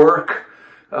his work.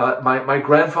 My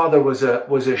grandfather was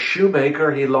a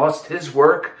shoemaker. He lost his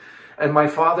work. And my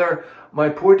father, my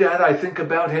poor dad, I think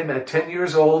about him at 10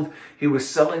 years old. He was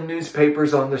selling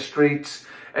newspapers on the streets,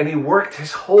 and he worked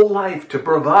his whole life to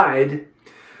provide.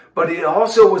 But he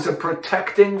also was a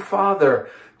protecting father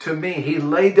to me. He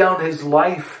laid down his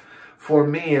life for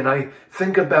me. And I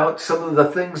think about some of the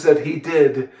things that he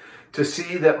did to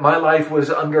see that my life was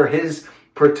under his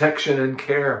protection and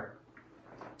care.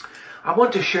 I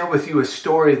want to share with you a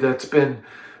story that's been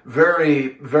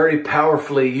very, very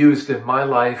powerfully used in my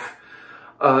life.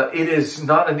 It is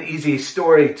not an easy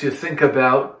story to think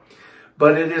about,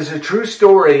 but it is a true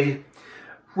story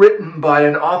written by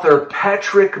an author,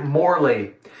 Patrick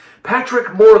Morley.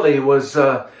 Patrick Morley was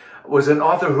an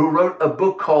author who wrote a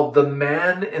book called The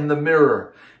Man in the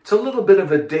Mirror. It's a little bit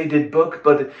of a dated book,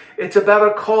 but it's about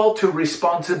a call to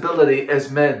responsibility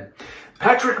as men.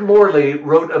 Patrick Morley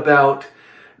wrote about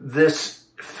this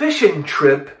fishing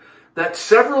trip that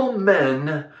several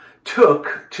men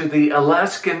took to the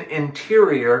Alaskan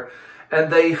interior,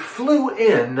 and they flew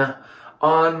in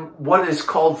on what is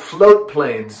called float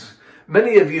planes.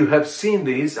 Many of you have seen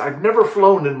these. I've never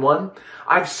flown in one.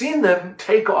 I've seen them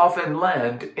take off and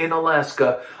land in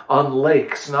Alaska on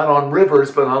lakes, not on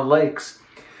rivers, but on lakes.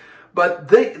 But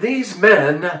these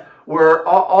men were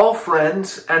all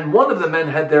friends, and one of the men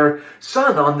had their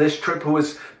son on this trip who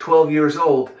was 12 years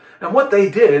old. And what they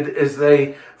did is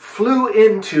they flew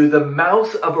into the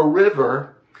mouth of a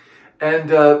river.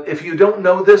 And if you don't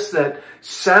know this, that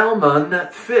salmon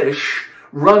fish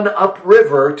run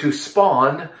upriver to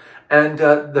spawn. And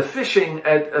the fishing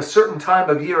at a certain time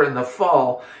of year in the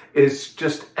fall is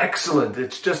just excellent.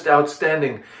 It's just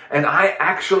outstanding. And I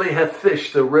actually have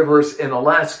fished the rivers in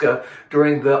Alaska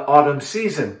during the autumn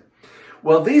season.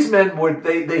 Well, these men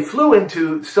they flew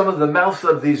into some of the mouths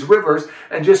of these rivers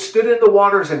and just stood in the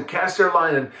waters and cast their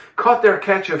line and caught their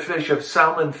catch of fish, of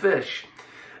salmon fish.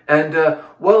 And,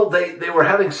 well, they were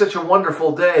having such a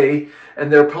wonderful day,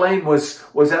 and their plane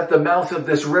was at the mouth of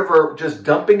this river just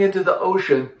dumping into the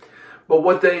ocean. But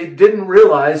what they didn't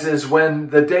realize is when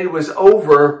the day was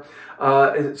over,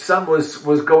 sun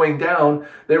was going down,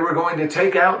 they were going to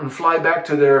take out and fly back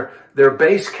to their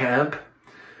base camp.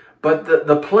 But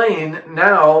the plane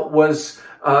now was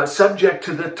subject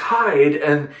to the tide,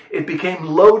 and it became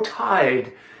low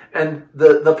tide. And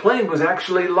the plane was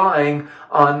actually lying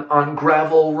on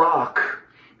gravel rock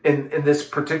in this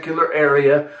particular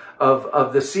area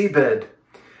of the seabed.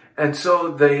 And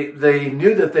so they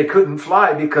knew that they couldn't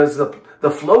fly because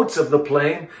the floats of the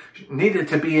plane needed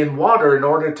to be in water in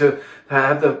order to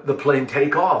have the plane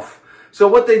take off. So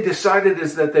what they decided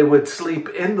is that they would sleep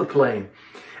in the plane.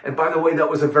 And by the way, that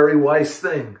was a very wise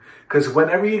thing, because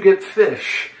whenever you get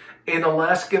fish in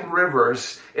Alaskan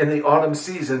rivers in the autumn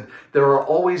season, there are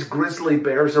always grizzly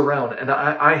bears around. And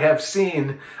I have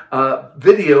seen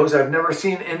videos, I've never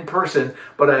seen in person,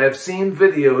 but I have seen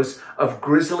videos of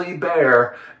grizzly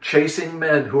bear chasing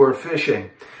men who are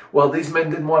fishing. Well, these men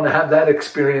didn't want to have that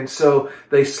experience, so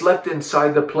they slept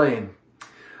inside the plane.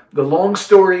 The long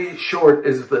story short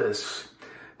is this,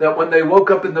 that when they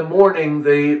woke up in the morning,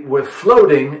 they were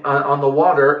floating on the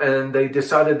water, and they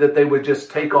decided that they would just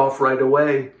take off right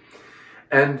away.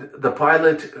 And the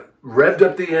pilot revved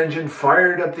up the engine,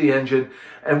 fired up the engine,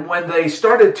 and when they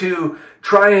started to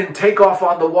try and take off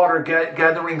on the water,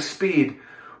 gathering speed,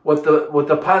 what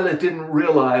the pilot didn't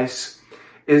realize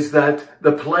is that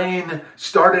the plane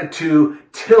started to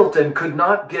tilt and could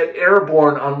not get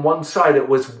airborne on one side. It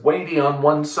was weighty on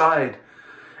one side.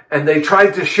 And they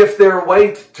tried to shift their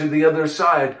weight to the other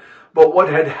side. But what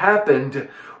had happened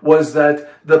was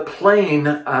that the plane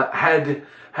had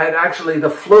actually, the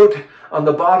float on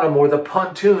the bottom, or the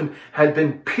pontoon, had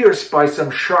been pierced by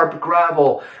some sharp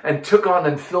gravel and took on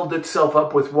and filled itself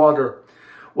up with water.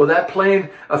 Well, that plane,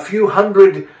 a few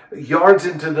hundred yards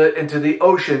into the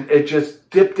ocean, it just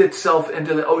dipped itself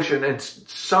into the ocean and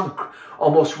sunk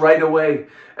almost right away.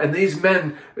 And these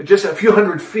men, just a few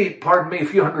hundred feet, pardon me, a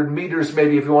few hundred meters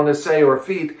maybe if you want to say, or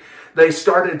feet, they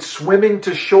started swimming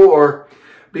to shore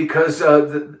because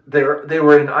they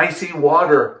were in icy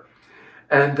water,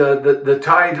 and the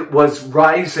tide was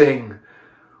rising.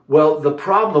 Well, the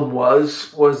problem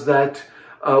was that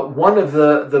one of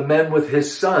the men with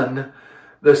his son,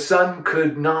 The son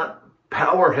could not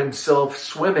power himself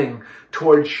swimming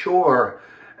toward shore,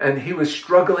 and he was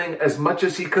struggling as much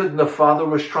as he could, and the father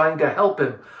was trying to help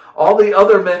him. All the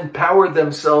other men powered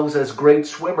themselves as great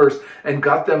swimmers and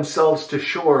got themselves to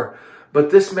shore. But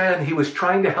this man, he was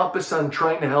trying to help his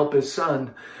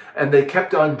son, and they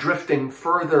kept on drifting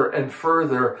further and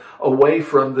further away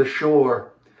from the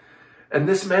shore. And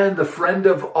this man, the friend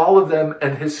of all of them,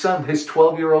 and his son, his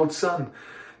 12-year-old son,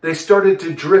 they started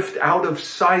to drift out of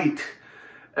sight.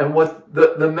 And what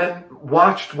the men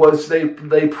watched was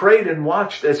they prayed and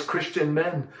watched as Christian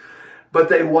men. But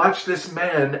they watched this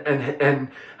man and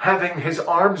having his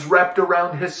arms wrapped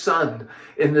around his son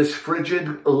in this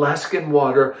frigid Alaskan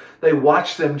water, they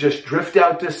watched them just drift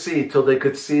out to sea till they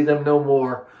could see them no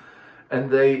more. And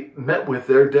they met with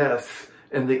their death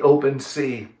in the open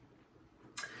sea.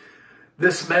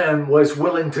 This man was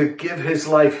willing to give his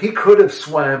life. He could have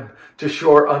swam to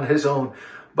shore on his own,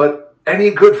 but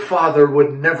any good father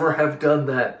would never have done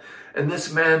that. And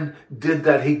this man did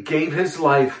that. He gave his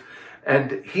life,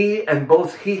 and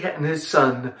both he and his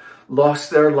son lost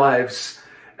their lives.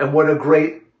 And what a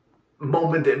great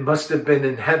moment it must have been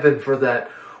in heaven for that.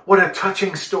 What a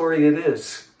touching story it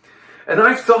is. And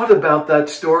I've thought about that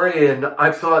story, and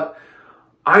I've thought,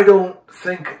 I don't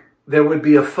think there would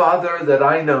be a father that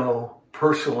I know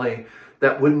personally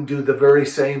that wouldn't do the very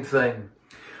same thing.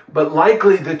 But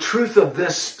likely the truth of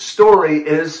this story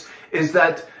is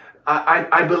that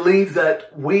I believe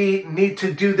that we need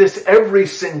to do this every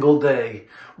single day.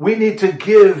 We need to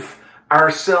give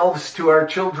ourselves to our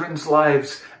children's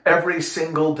lives every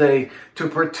single day to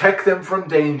protect them from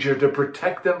danger, to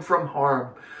protect them from harm.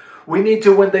 We need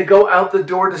to, when they go out the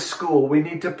door to school, we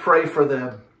need to pray for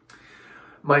them.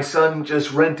 My son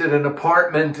just rented an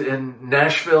apartment in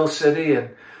Nashville City,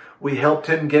 and we helped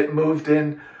him get moved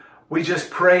in. We just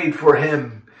prayed for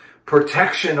him.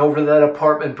 Protection over that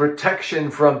apartment,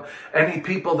 protection from any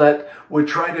people that would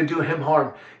try to do him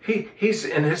harm. He's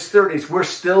in his 30s. We're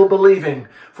still believing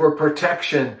for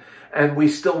protection, and we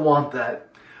still want that.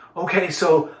 Okay,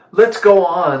 so let's go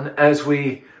on as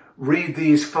we read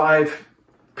these 5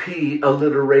 P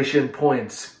alliteration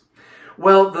points.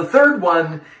 Well, the third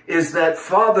one is that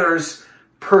fathers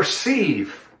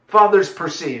perceive. Fathers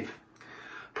perceive.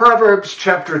 Proverbs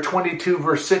chapter 22,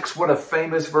 verse 6, what a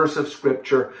famous verse of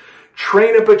scripture.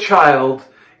 Train up a child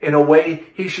in a way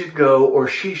he should go or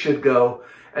she should go,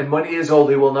 and when he is old,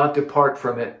 he will not depart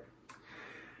from it.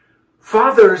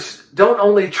 Fathers don't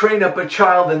only train up a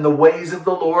child in the ways of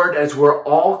the Lord, as we're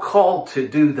all called to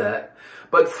do that,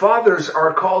 but fathers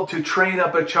are called to train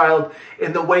up a child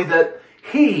in the way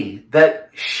that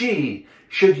she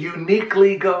should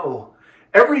uniquely go.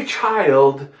 Every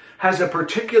child has a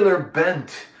particular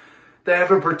bent. They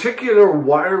have a particular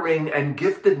wiring and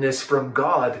giftedness from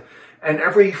God. And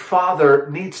every father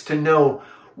needs to know,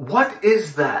 what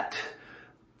is that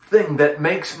thing that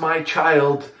makes my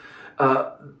child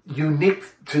unique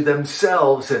to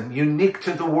themselves and unique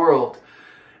to the world?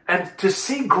 And to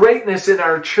see greatness in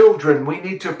our children, we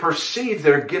need to perceive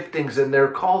their giftings and their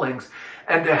callings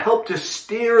and to help to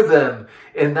steer them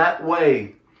in that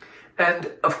way.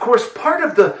 And of course, part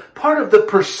of the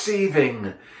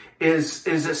perceiving is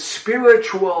a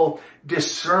spiritual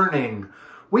discerning.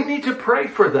 We need to pray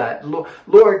for that.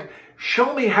 Lord,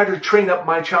 show me how to train up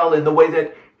my child in the way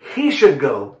that he should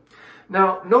go.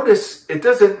 Now, notice it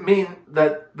doesn't mean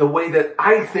that the way that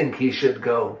I think he should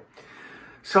go.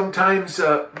 Sometimes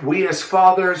we as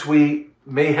fathers, we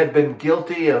may have been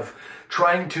guilty of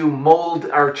trying to mold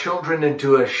our children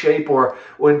into a shape or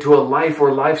into a life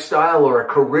or lifestyle or a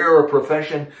career or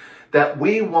profession that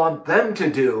we want them to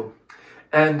do.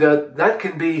 And that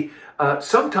can be,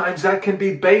 sometimes that can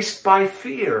be based by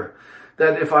fear.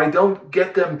 That if I don't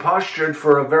get them postured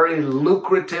for a very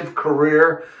lucrative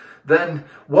career, then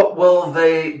what will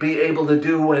they be able to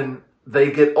do when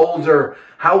they get older?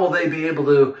 How will they be able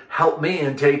to help me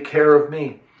and take care of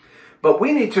me? But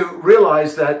we need to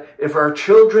realize that if our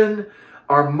children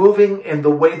are moving in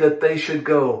the way that they should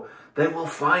go, they will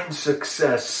find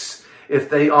success if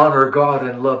they honor God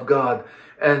and love God.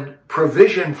 And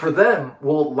provision for them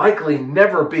will likely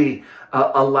never be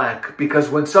a lack, because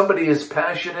when somebody is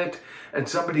passionate and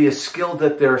somebody is skilled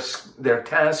at their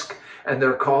task and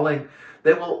their calling,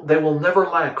 they will never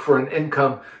lack for an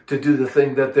income to do the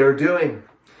thing that they're doing.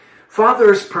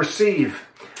 Fathers perceive.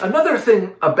 Another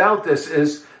thing about this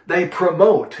is they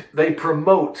promote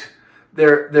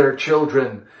their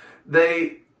children.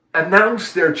 They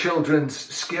announce their children's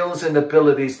skills and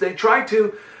abilities. They try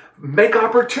to make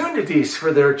opportunities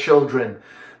for their children.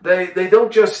 They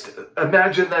don't just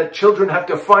imagine that children have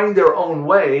to find their own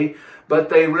way, but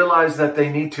they realize that they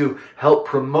need to help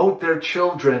promote their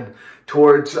children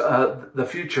towards the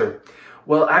future.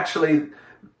 Well, actually,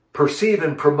 perceive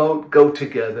and promote go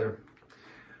together.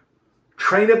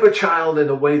 Train up a child in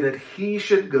a way that he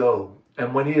should go,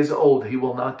 and when he is old, he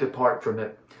will not depart from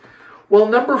it. Well,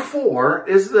 number 4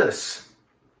 is this.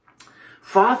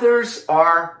 Fathers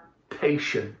are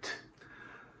patient.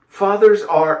 Fathers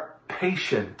are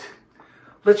patient.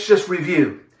 Let's just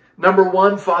review. Number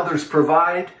 1, fathers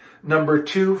provide. Number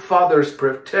 2, fathers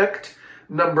protect.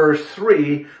 Number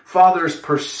 3, fathers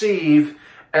perceive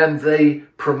and they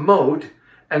promote.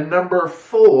 And number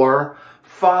 4,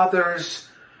 fathers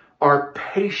are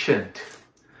patient.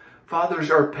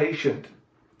 Fathers are patient.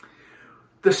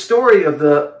 The story of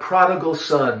the prodigal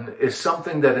son is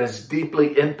something that has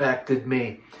deeply impacted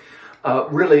me.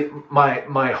 Really,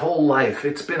 my whole life.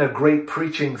 It's been a great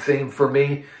preaching theme for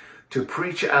me to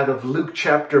preach out of Luke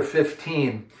chapter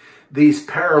 15, these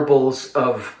parables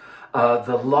of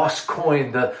the lost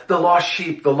coin, the lost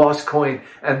sheep, the lost coin,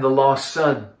 and the lost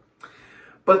son.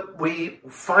 But we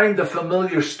find the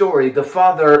familiar story. The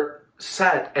father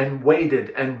sat and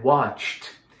waited and watched.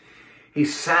 He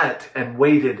sat and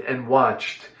waited and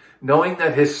watched, knowing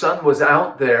that his son was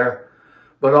out there,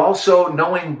 but also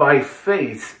knowing by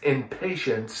faith in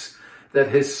patience that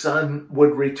his son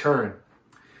would return.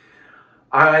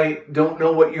 I don't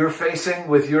know what you're facing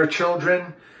with your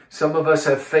children. Some of us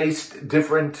have faced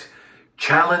different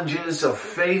challenges of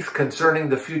faith concerning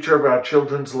the future of our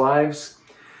children's lives.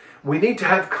 We need to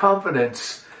have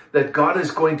confidence that God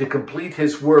is going to complete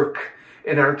his work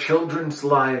in our children's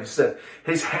lives, that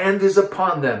his hand is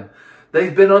upon them.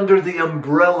 They've been under the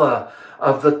umbrella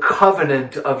of the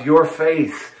covenant of your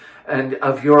faith and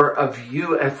of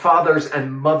you as fathers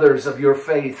and mothers of your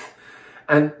faith.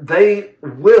 And they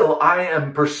will, I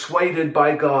am persuaded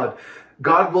by God,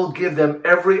 God will give them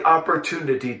every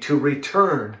opportunity to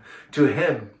return to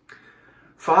him.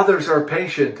 Fathers are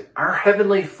patient. Our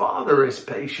Heavenly Father is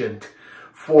patient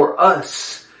for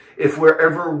us. If we're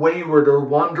ever wayward or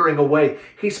wandering away,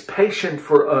 he's patient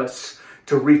for us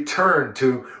to return,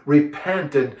 to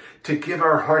repent, and to give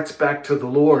our hearts back to the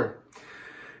Lord.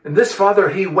 And this father,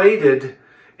 he waited.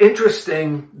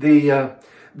 Interesting, the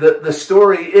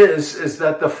story is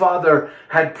that the father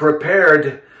had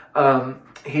prepared,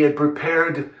 he had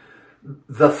prepared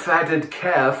the fatted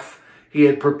calf. He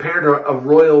had prepared a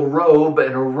royal robe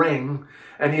and a ring,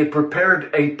 and he had prepared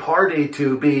a party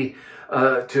to be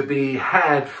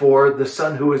had for the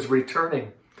son who is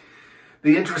returning.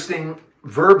 The interesting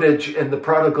verbiage in the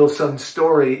prodigal son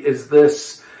story is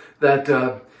this, that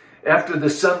after the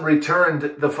son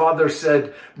returned, the father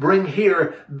said, "Bring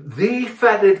here the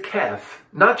fatted calf,"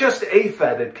 not just a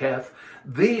fatted calf,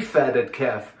 the fatted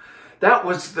calf. That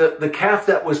was the calf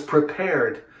that was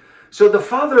prepared. So the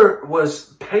father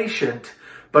was patient,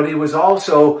 but he was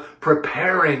also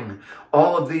preparing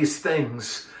all of these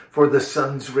things for the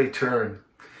son's return.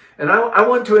 And I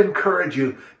want to encourage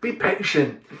you, be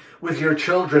patient with your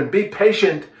children. Be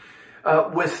patient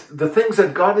with the things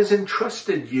that God has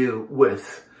entrusted you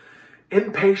with.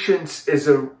 Impatience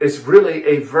is really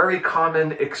a very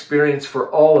common experience for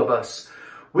all of us.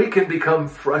 We can become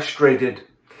frustrated.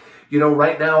 You know,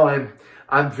 right now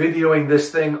I'm videoing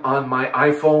this thing on my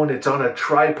iPhone. It's on a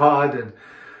tripod, and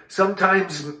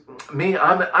sometimes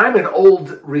I'm an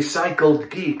old recycled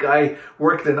geek. I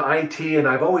worked in IT, and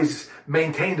I've always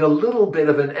maintained a little bit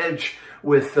of an edge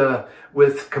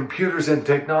with computers and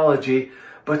technology.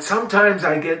 But sometimes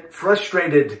I get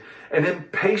frustrated and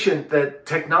impatient that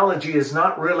technology is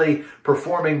not really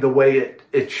performing the way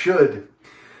it should.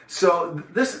 So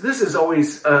this is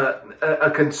always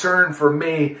a concern for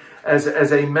me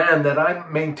as a man, that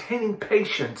I'm maintaining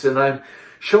patience and I'm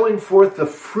showing forth the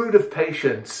fruit of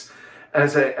patience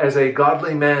as a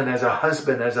godly man, as a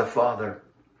husband, as a father.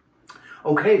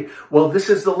 Okay, well, this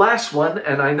is the last one,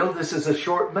 and I know this is a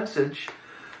short message,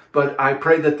 but I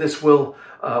pray that this will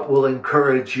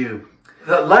encourage you.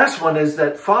 The last one is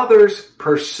that fathers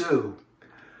pursue.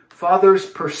 Fathers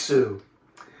pursue.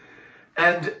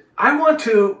 And I want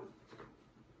to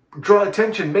draw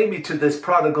attention maybe to this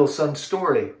prodigal son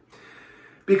story,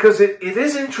 because it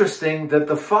is interesting that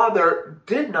the father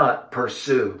did not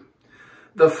pursue.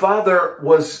 The father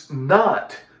was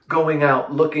not going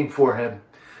out looking for him.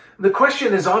 The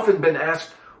question has often been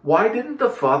asked, why didn't the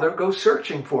father go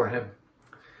searching for him?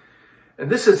 And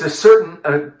this is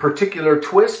a particular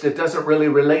twist. It doesn't really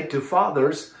relate to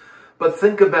fathers, but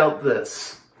think about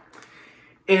this.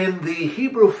 In the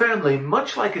Hebrew family,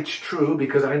 much like it's true,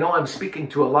 because I know I'm speaking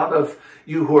to a lot of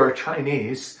you who are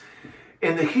Chinese,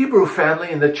 In the Hebrew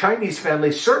family, in the Chinese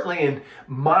family, certainly in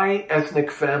my ethnic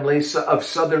family of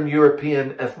Southern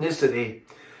European ethnicity,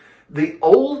 the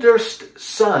oldest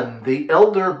son, the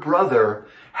elder brother,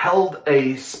 held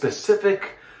a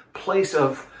specific place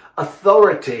of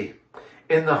authority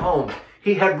in the home.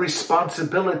 He had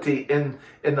responsibility in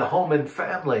the home and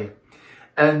family.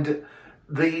 And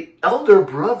the elder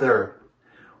brother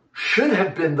should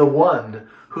have been the one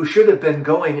who should have been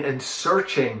going and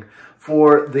searching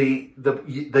for the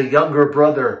younger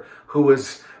brother who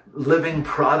was living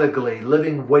prodigally,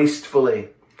 living wastefully.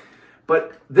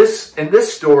 But in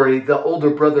this story, the older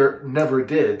brother never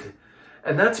did.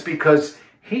 And that's because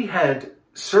he had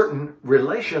certain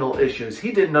relational issues.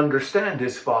 He didn't understand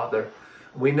his father.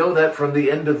 We know that from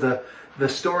the end of the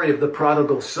story of the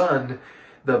prodigal son.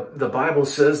 The Bible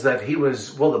says that he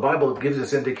was, well, the Bible gives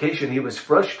us indication he was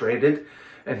frustrated,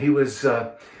 and he was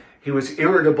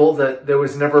irritable that there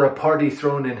was never a party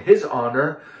thrown in his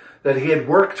honor, that he had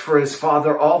worked for his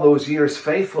father all those years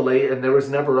faithfully and there was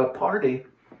never a party.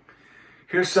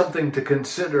 Here's something to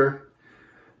consider,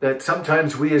 that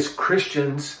sometimes we as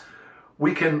Christians,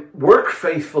 we can work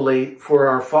faithfully for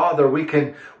our Father. We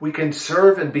can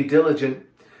serve and be diligent,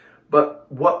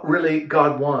 but what really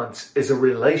God wants is a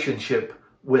relationship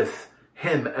with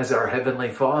Him as our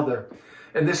Heavenly Father.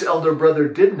 And this elder brother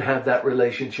didn't have that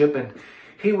relationship, and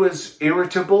he was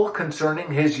irritable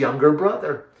concerning his younger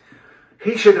brother.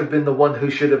 He should have been the one who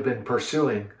should have been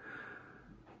pursuing.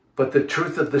 But the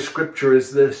truth of the scripture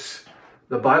is this.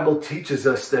 The Bible teaches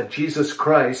us that Jesus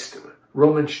Christ,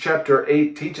 Romans chapter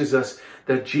 8 teaches us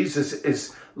that Jesus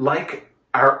is like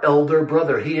our elder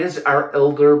brother. He is our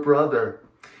elder brother.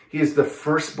 He is the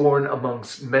firstborn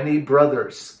amongst many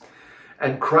brothers.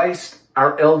 And Christ,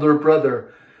 our elder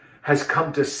brother, has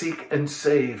come to seek and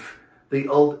save the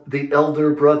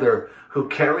elder brother who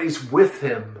carries with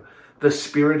him the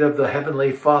Spirit of the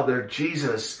Heavenly Father.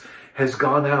 Jesus has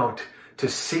gone out to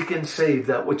seek and save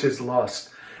that which is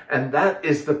lost. And that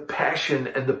is the passion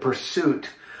and the pursuit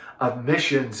of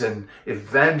missions and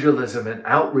evangelism and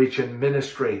outreach and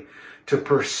ministry. To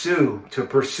pursue,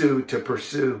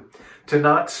 to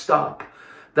not stop.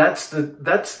 That's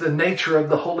the nature of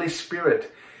the Holy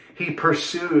Spirit. He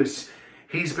pursues.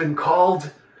 He's been called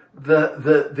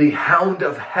the hound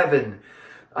of heaven.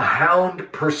 A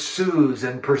hound pursues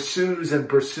and pursues and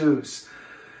pursues.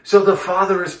 So the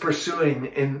Father is pursuing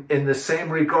in the same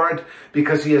regard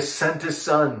because He has sent His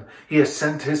Son. He has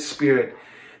sent His Spirit.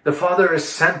 The Father has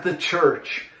sent the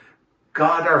church.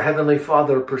 God, our Heavenly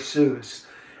Father, pursues.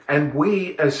 And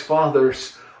we as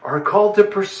fathers are called to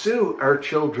pursue our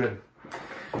children.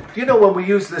 You know, when we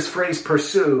use this phrase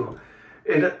pursue,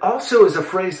 it also is a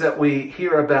phrase that we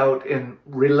hear about in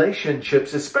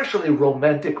relationships, especially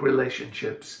romantic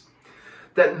relationships,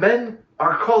 that men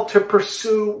are called to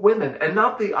pursue women and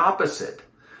not the opposite.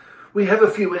 We have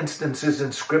a few instances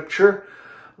in Scripture,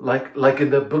 like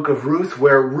in the book of Ruth,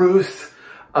 where Ruth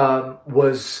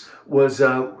was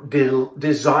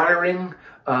desiring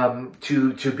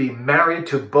to be married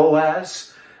to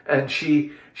Boaz, and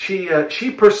she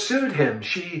pursued him.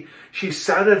 She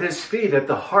sat at his feet at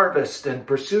the harvest and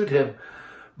pursued him.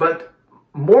 But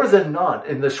more than not,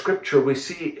 in the scripture we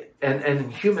see, and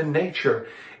in human nature,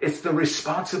 it's the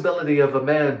responsibility of a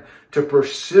man to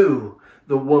pursue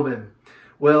the woman.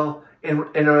 Well, in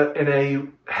a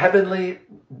heavenly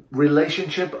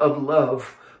relationship of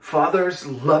love, fathers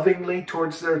lovingly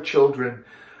towards their children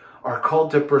are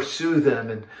called to pursue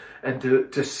them and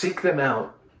to seek them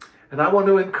out. And I want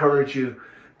to encourage you,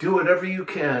 do whatever you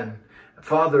can,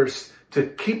 fathers, to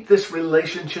keep this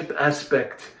relationship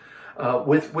aspect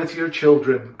with your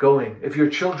children going. If your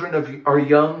children are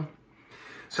young,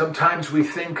 sometimes we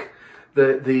think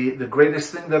the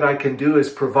greatest thing that I can do is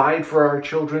provide for our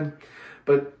children.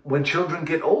 But when children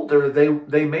get older,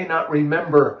 they may not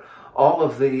remember all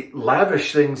of the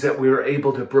lavish things that we were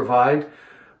able to provide,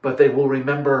 but they will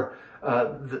remember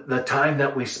the time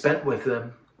that we spent with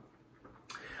them.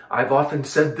 I've often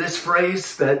said this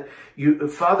phrase, that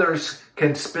fathers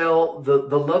can spell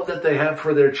the love that they have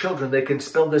for their children. They can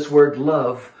spell this word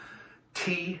love,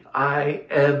 Time.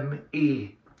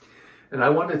 And I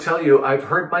want to tell you, I've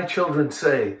heard my children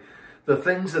say the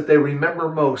things that they remember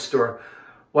most, or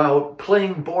while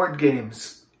playing board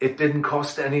games, it didn't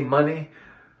cost any money,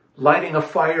 lighting a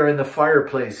fire in the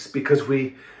fireplace because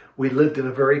we lived in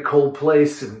a very cold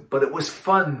place, but it was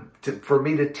fun for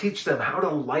me to teach them how to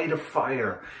light a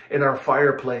fire in our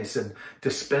fireplace and to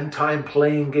spend time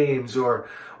playing games or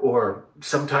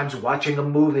sometimes watching a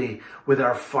movie with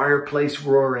our fireplace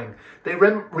roaring. They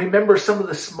remember some of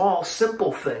the small,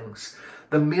 simple things,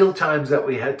 the meal times that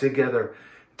we had together,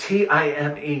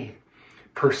 Time,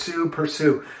 Pursue,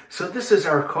 pursue. So this is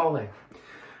our calling.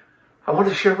 I want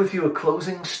to share with you a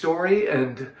closing story,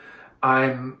 and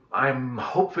I'm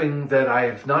hoping that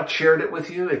I've not shared it with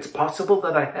you. It's possible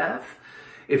that I have.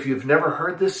 If you've never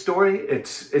heard this story,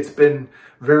 it's been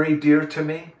very dear to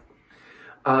me.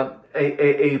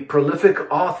 A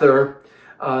prolific author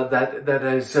that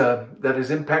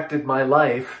has impacted my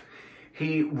life.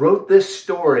 He wrote this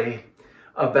story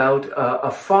about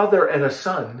a father and a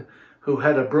son who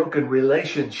had a broken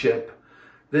relationship.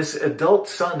 This adult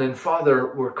son and father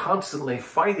were constantly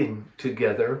fighting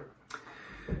together.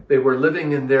 They were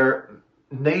living in their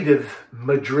native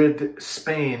Madrid,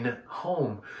 Spain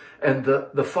home. And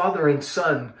the father and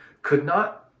son could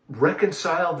not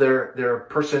reconcile their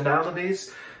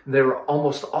personalities. They were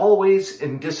almost always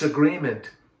in disagreement.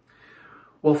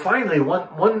 Well, finally,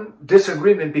 one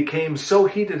disagreement became so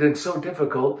heated and so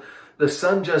difficult, the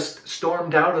son just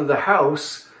stormed out of the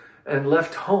house and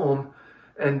left home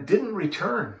and didn't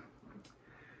return.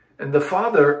 And the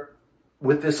father,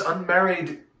 with this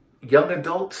unmarried young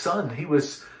adult son, he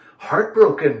was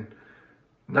heartbroken.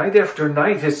 Night after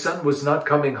night, his son was not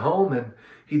coming home, and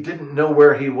he didn't know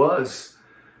where he was.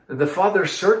 And the father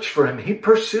searched for him. He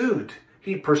pursued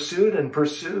and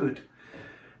pursued.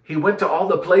 He went to all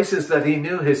the places that he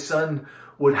knew his son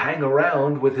would hang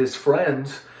around with his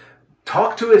friends,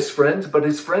 talked to his friends, but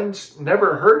his friends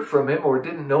never heard from him or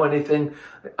didn't know anything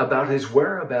about his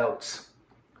whereabouts.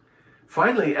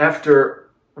 Finally, after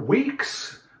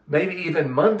weeks, maybe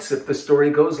even months, if the story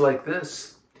goes like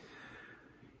this,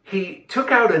 he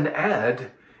took out an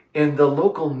ad in the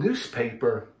local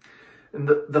newspaper. And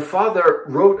the father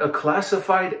wrote a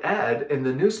classified ad in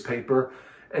the newspaper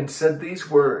and said these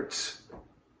words: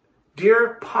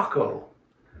 "Dear Paco,"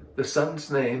 the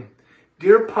son's name,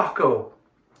 "Dear Paco,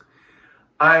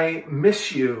 I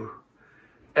miss you,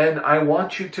 and I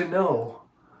want you to know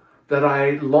that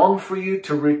I long for you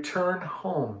to return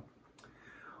home.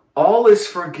 All is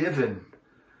forgiven.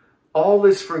 All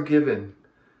is forgiven.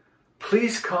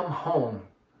 Please come home.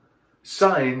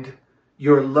 Signed,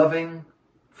 your loving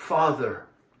father.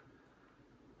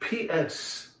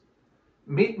 P.S.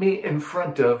 Meet me in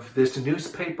front of this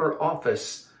newspaper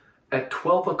office at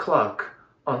 12 o'clock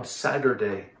on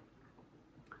Saturday."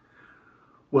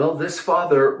 Well, this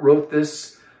father wrote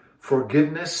this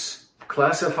forgiveness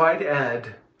classified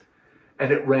ad,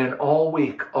 and it ran all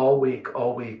week,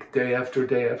 day after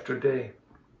day after day.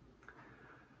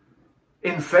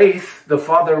 In faith, the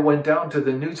father went down to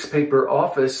the newspaper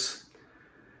office,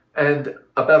 and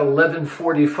about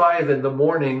 11:45 in the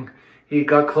morning, he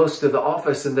got close to the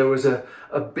office, and there was a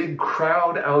big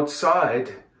crowd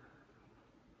outside,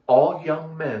 all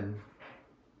young men,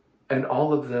 and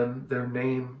all of them, their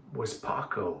name was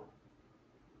Paco.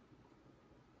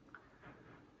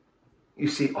 You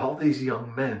see, all these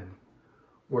young men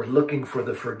were looking for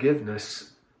the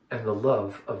forgiveness and the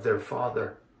love of their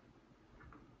father.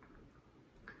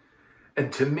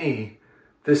 And to me,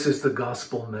 this is the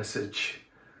gospel message.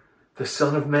 The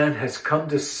Son of Man has come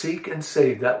to seek and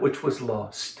save that which was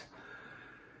lost.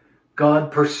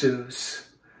 God pursues.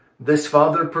 This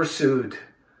father pursued.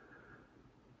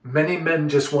 Many men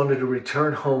just wanted to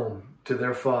return home to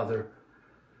their father.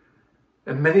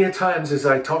 And many a times as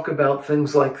I talk about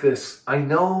things like this, I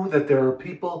know that there are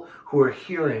people who are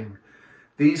hearing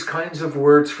these kinds of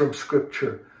words from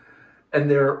Scripture, and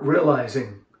they're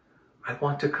realizing, I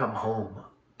want to come home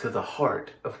to the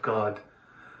heart of God.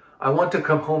 I want to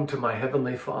come home to my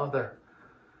Heavenly Father.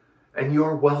 And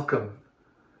you're welcome.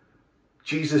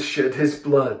 Jesus shed his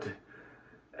blood,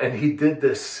 and he did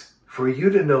this for you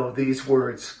to know these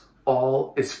words: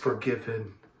 all is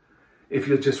forgiven. If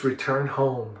you'll just return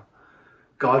home,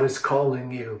 God is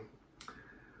calling you.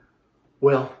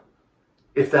 Well,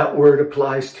 if that word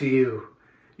applies to you,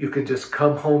 you can just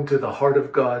come home to the heart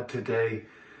of God today.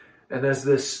 And as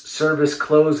this service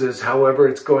closes, however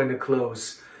it's going to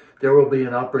close, there will be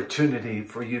an opportunity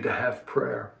for you to have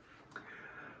prayer.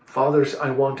 Fathers,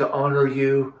 I want to honor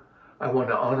you. I want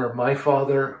to honor my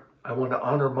father. I want to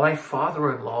honor my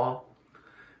father-in-law.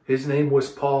 His name was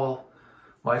Paul.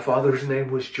 My father's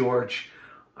name was George.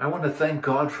 I want to thank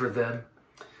God for them.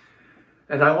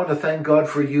 And I want to thank God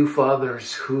for you,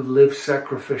 fathers, who live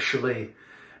sacrificially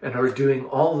and are doing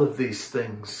all of these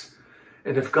things.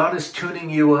 And if God is tuning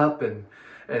you up and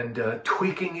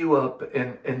tweaking you up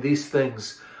in these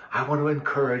things, I want to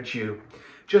encourage you.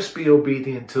 Just be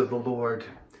obedient to the Lord.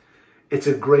 It's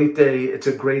a great day. It's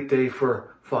a great day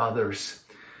for fathers.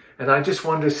 And I just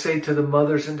want to say to the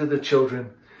mothers and to the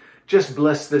children, just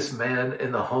bless this man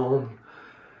in the home.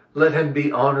 Let him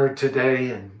be honored today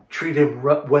and treat him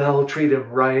well, treat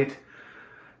him right.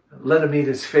 Let him eat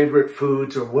his favorite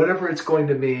foods or whatever it's going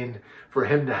to mean for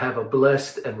him to have a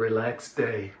blessed and relaxed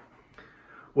day.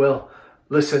 Well,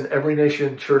 listen, Every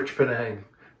Nation Church Penang,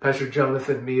 Pastor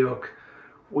Jonathan Miok,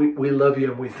 we love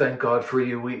you and we thank God for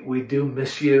you. We do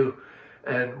miss you,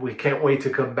 and we can't wait to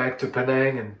come back to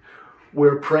Penang, and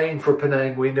we're praying for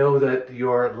Penang. We know that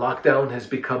your lockdown has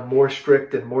become more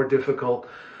strict and more difficult,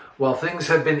 while things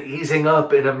have been easing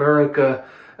up in America,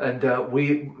 and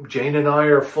Jane and I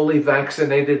are fully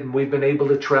vaccinated and we've been able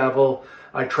to travel.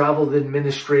 I traveled in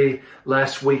ministry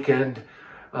last weekend,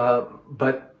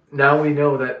 but now we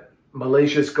know that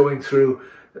Malaysia is going through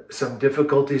some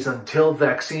difficulties until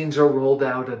vaccines are rolled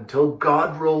out, until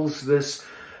God rolls this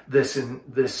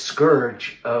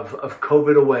scourge of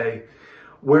COVID away.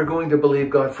 We're going to believe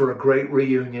God for a great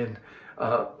reunion.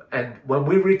 And when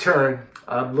we return,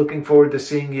 I'm looking forward to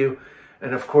seeing you.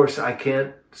 And of course, I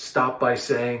can't stop by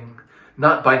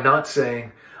not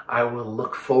saying, I will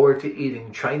look forward to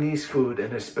eating Chinese food,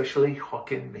 and especially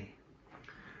Hokkien mee.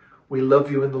 We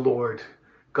love you in the Lord.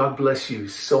 God bless you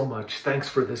so much. Thanks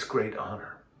for this great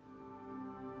honor.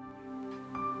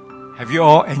 Have you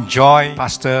all enjoyed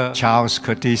Pastor Charles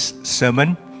Curtis'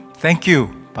 sermon? Thank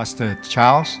you, Pastor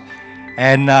Charles.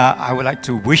 And I would like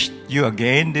to wish you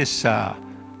again this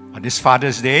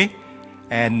Father's Day.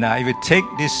 And if you take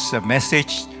this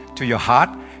message to your heart,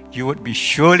 you would be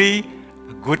surely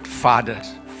a good father.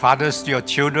 Fathers to your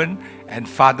children and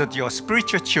father to your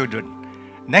spiritual children.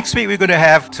 Next week, we're going to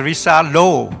have Teresa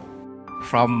Lowe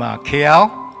from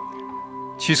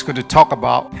KL. She's going to talk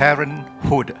about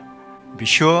parenthood. Be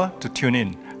sure to tune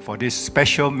in for this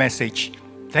special message.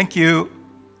 Thank you.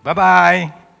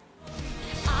 Bye-bye.